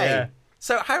 No way. Yeah.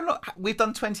 So how long? We've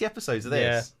done 20 episodes of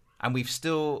this, and we've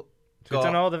still got. We've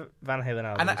done all the Van Halen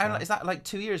albums. And is that like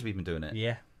 2 years we've been doing it?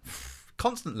 Yeah.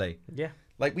 Constantly. Yeah.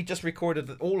 Like we just recorded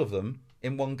all of them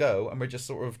in one go, and we're just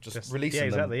sort of just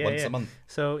releasing them once a month.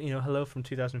 So hello from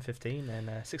 2015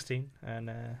 and 16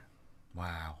 and.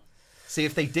 Wow. See,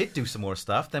 if they did do some more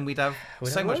stuff, then we'd have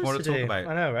so much more to talk about.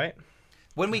 I know, right?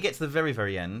 When we get to the very,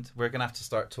 very end, we're going to have to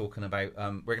start talking about.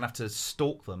 We're going to have to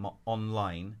stalk them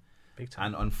online. Big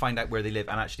time. And find out where they live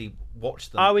and actually watch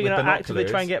them. Are we going to actively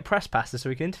try and get press passes so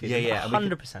we can interview them? Yeah,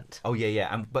 100%. Oh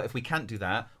yeah. But if we can't do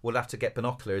that, we'll have to get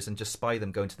binoculars and just spy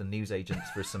them going to the newsagents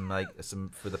for some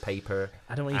for the paper.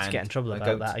 I don't want you to get in trouble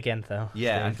about that again, though.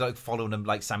 Yeah, and like following them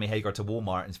like Sammy Hagar to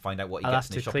Walmart and find out what he I'll gets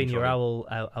have in his to shopping clean your trolley.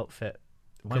 owl outfit.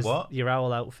 My what? Your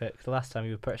owl outfit. The last time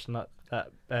you were perched on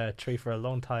that tree for a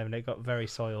long time, and it got very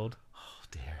soiled. Oh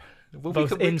dear. Well,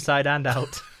 both inside and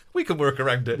out. We can work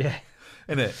around it. Yeah.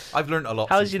 Innit? I've learned a lot.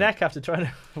 How's your neck after trying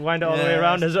to wind it all the way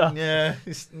around as well? Yeah,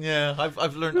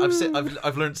 I've learned.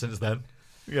 I've learned since then.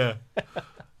 Yeah,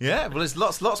 yeah. Well, there's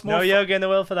lots more. No yoga in the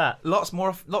world for that. Lots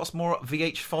more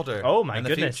VH fodder. Oh my in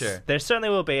goodness, the future. there certainly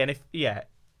will be. And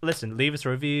listen, leave us a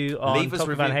review on Top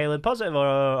of Van Halen, positive or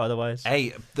otherwise.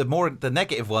 Hey, the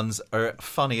negative ones are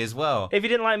funny as well. If you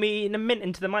didn't like me eating a mint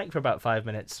into the mic for about 5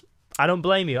 minutes, I don't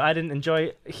blame you. I didn't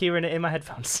enjoy hearing it in my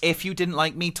headphones. If you didn't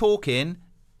like me talking.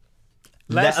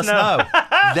 Let us know.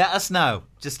 Let us know.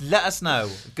 Just let us know.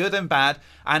 Good and bad.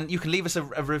 And you can leave us a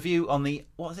review on the...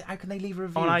 What is it? How can they leave a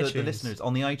review? On iTunes. The listeners.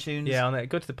 On the iTunes. Yeah,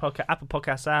 go to the Apple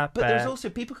Podcasts app. But there's also...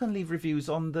 People can leave reviews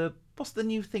on the... What's the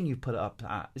new thing you put up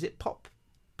at? Is it Pop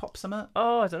Summit?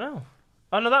 Oh, I don't know.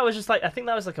 Oh, no, that was just like... I think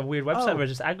that was like a weird website where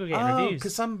just aggregating reviews.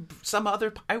 Because some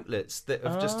other outlets that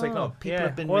have just taken off. People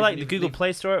have been... Or like the Google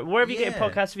Play Store. Wherever you get your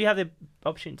podcasts, if you have the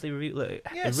opportunity to review... Look,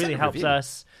 it really helps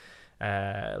us...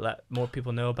 let more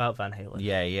people know about Van Halen.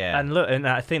 Yeah, yeah. And look, and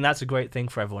I think that's a great thing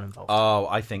for everyone involved. Oh,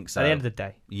 I think so. At the end of the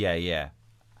day. Yeah, yeah.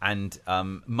 And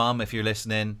Mum, if you're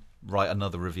listening, write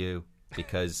another review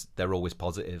because they're always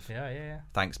positive. Yeah.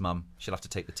 Thanks, Mum. She'll have to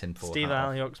take the tinfoil. Steve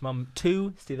Allen York's mum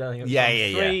 2. Steve Allen York's mum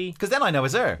 3. Because then I know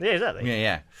it's her. Yeah, exactly.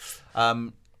 Yeah.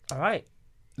 All right.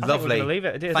 Lovely. Leave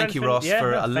it. Thank you, Ross,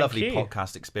 for a lovely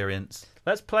podcast experience.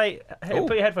 Let's play.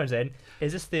 Put your headphones in.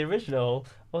 Is this the original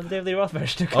or the David Lee Roth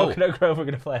version of Coconut Grove we're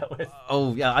going to play out with?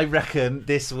 Oh, yeah, I reckon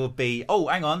this will be... Oh,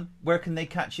 hang on. Where can they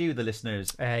catch you, the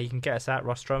listeners? You can get us at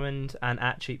Ross Drummond and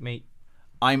at Cheap Meat.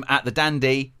 I'm at The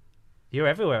Dandy. You're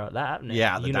everywhere at that, haven't you?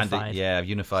 Yeah, The Dandy. Yeah,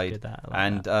 Unified.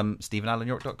 And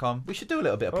StephenAllenYork.com. We should do a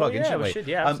little bit of plugging, shouldn't we? We should,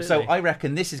 yeah, absolutely. So I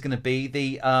reckon this is going to be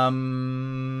the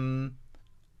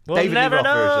we'll David never Lee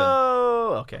Roth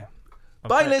know. version. Okay.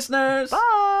 Bye, listeners. Bye.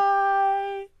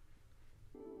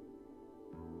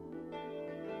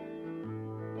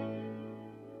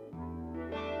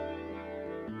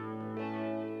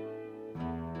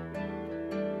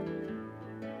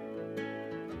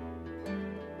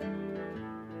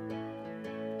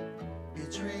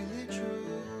 It's really true.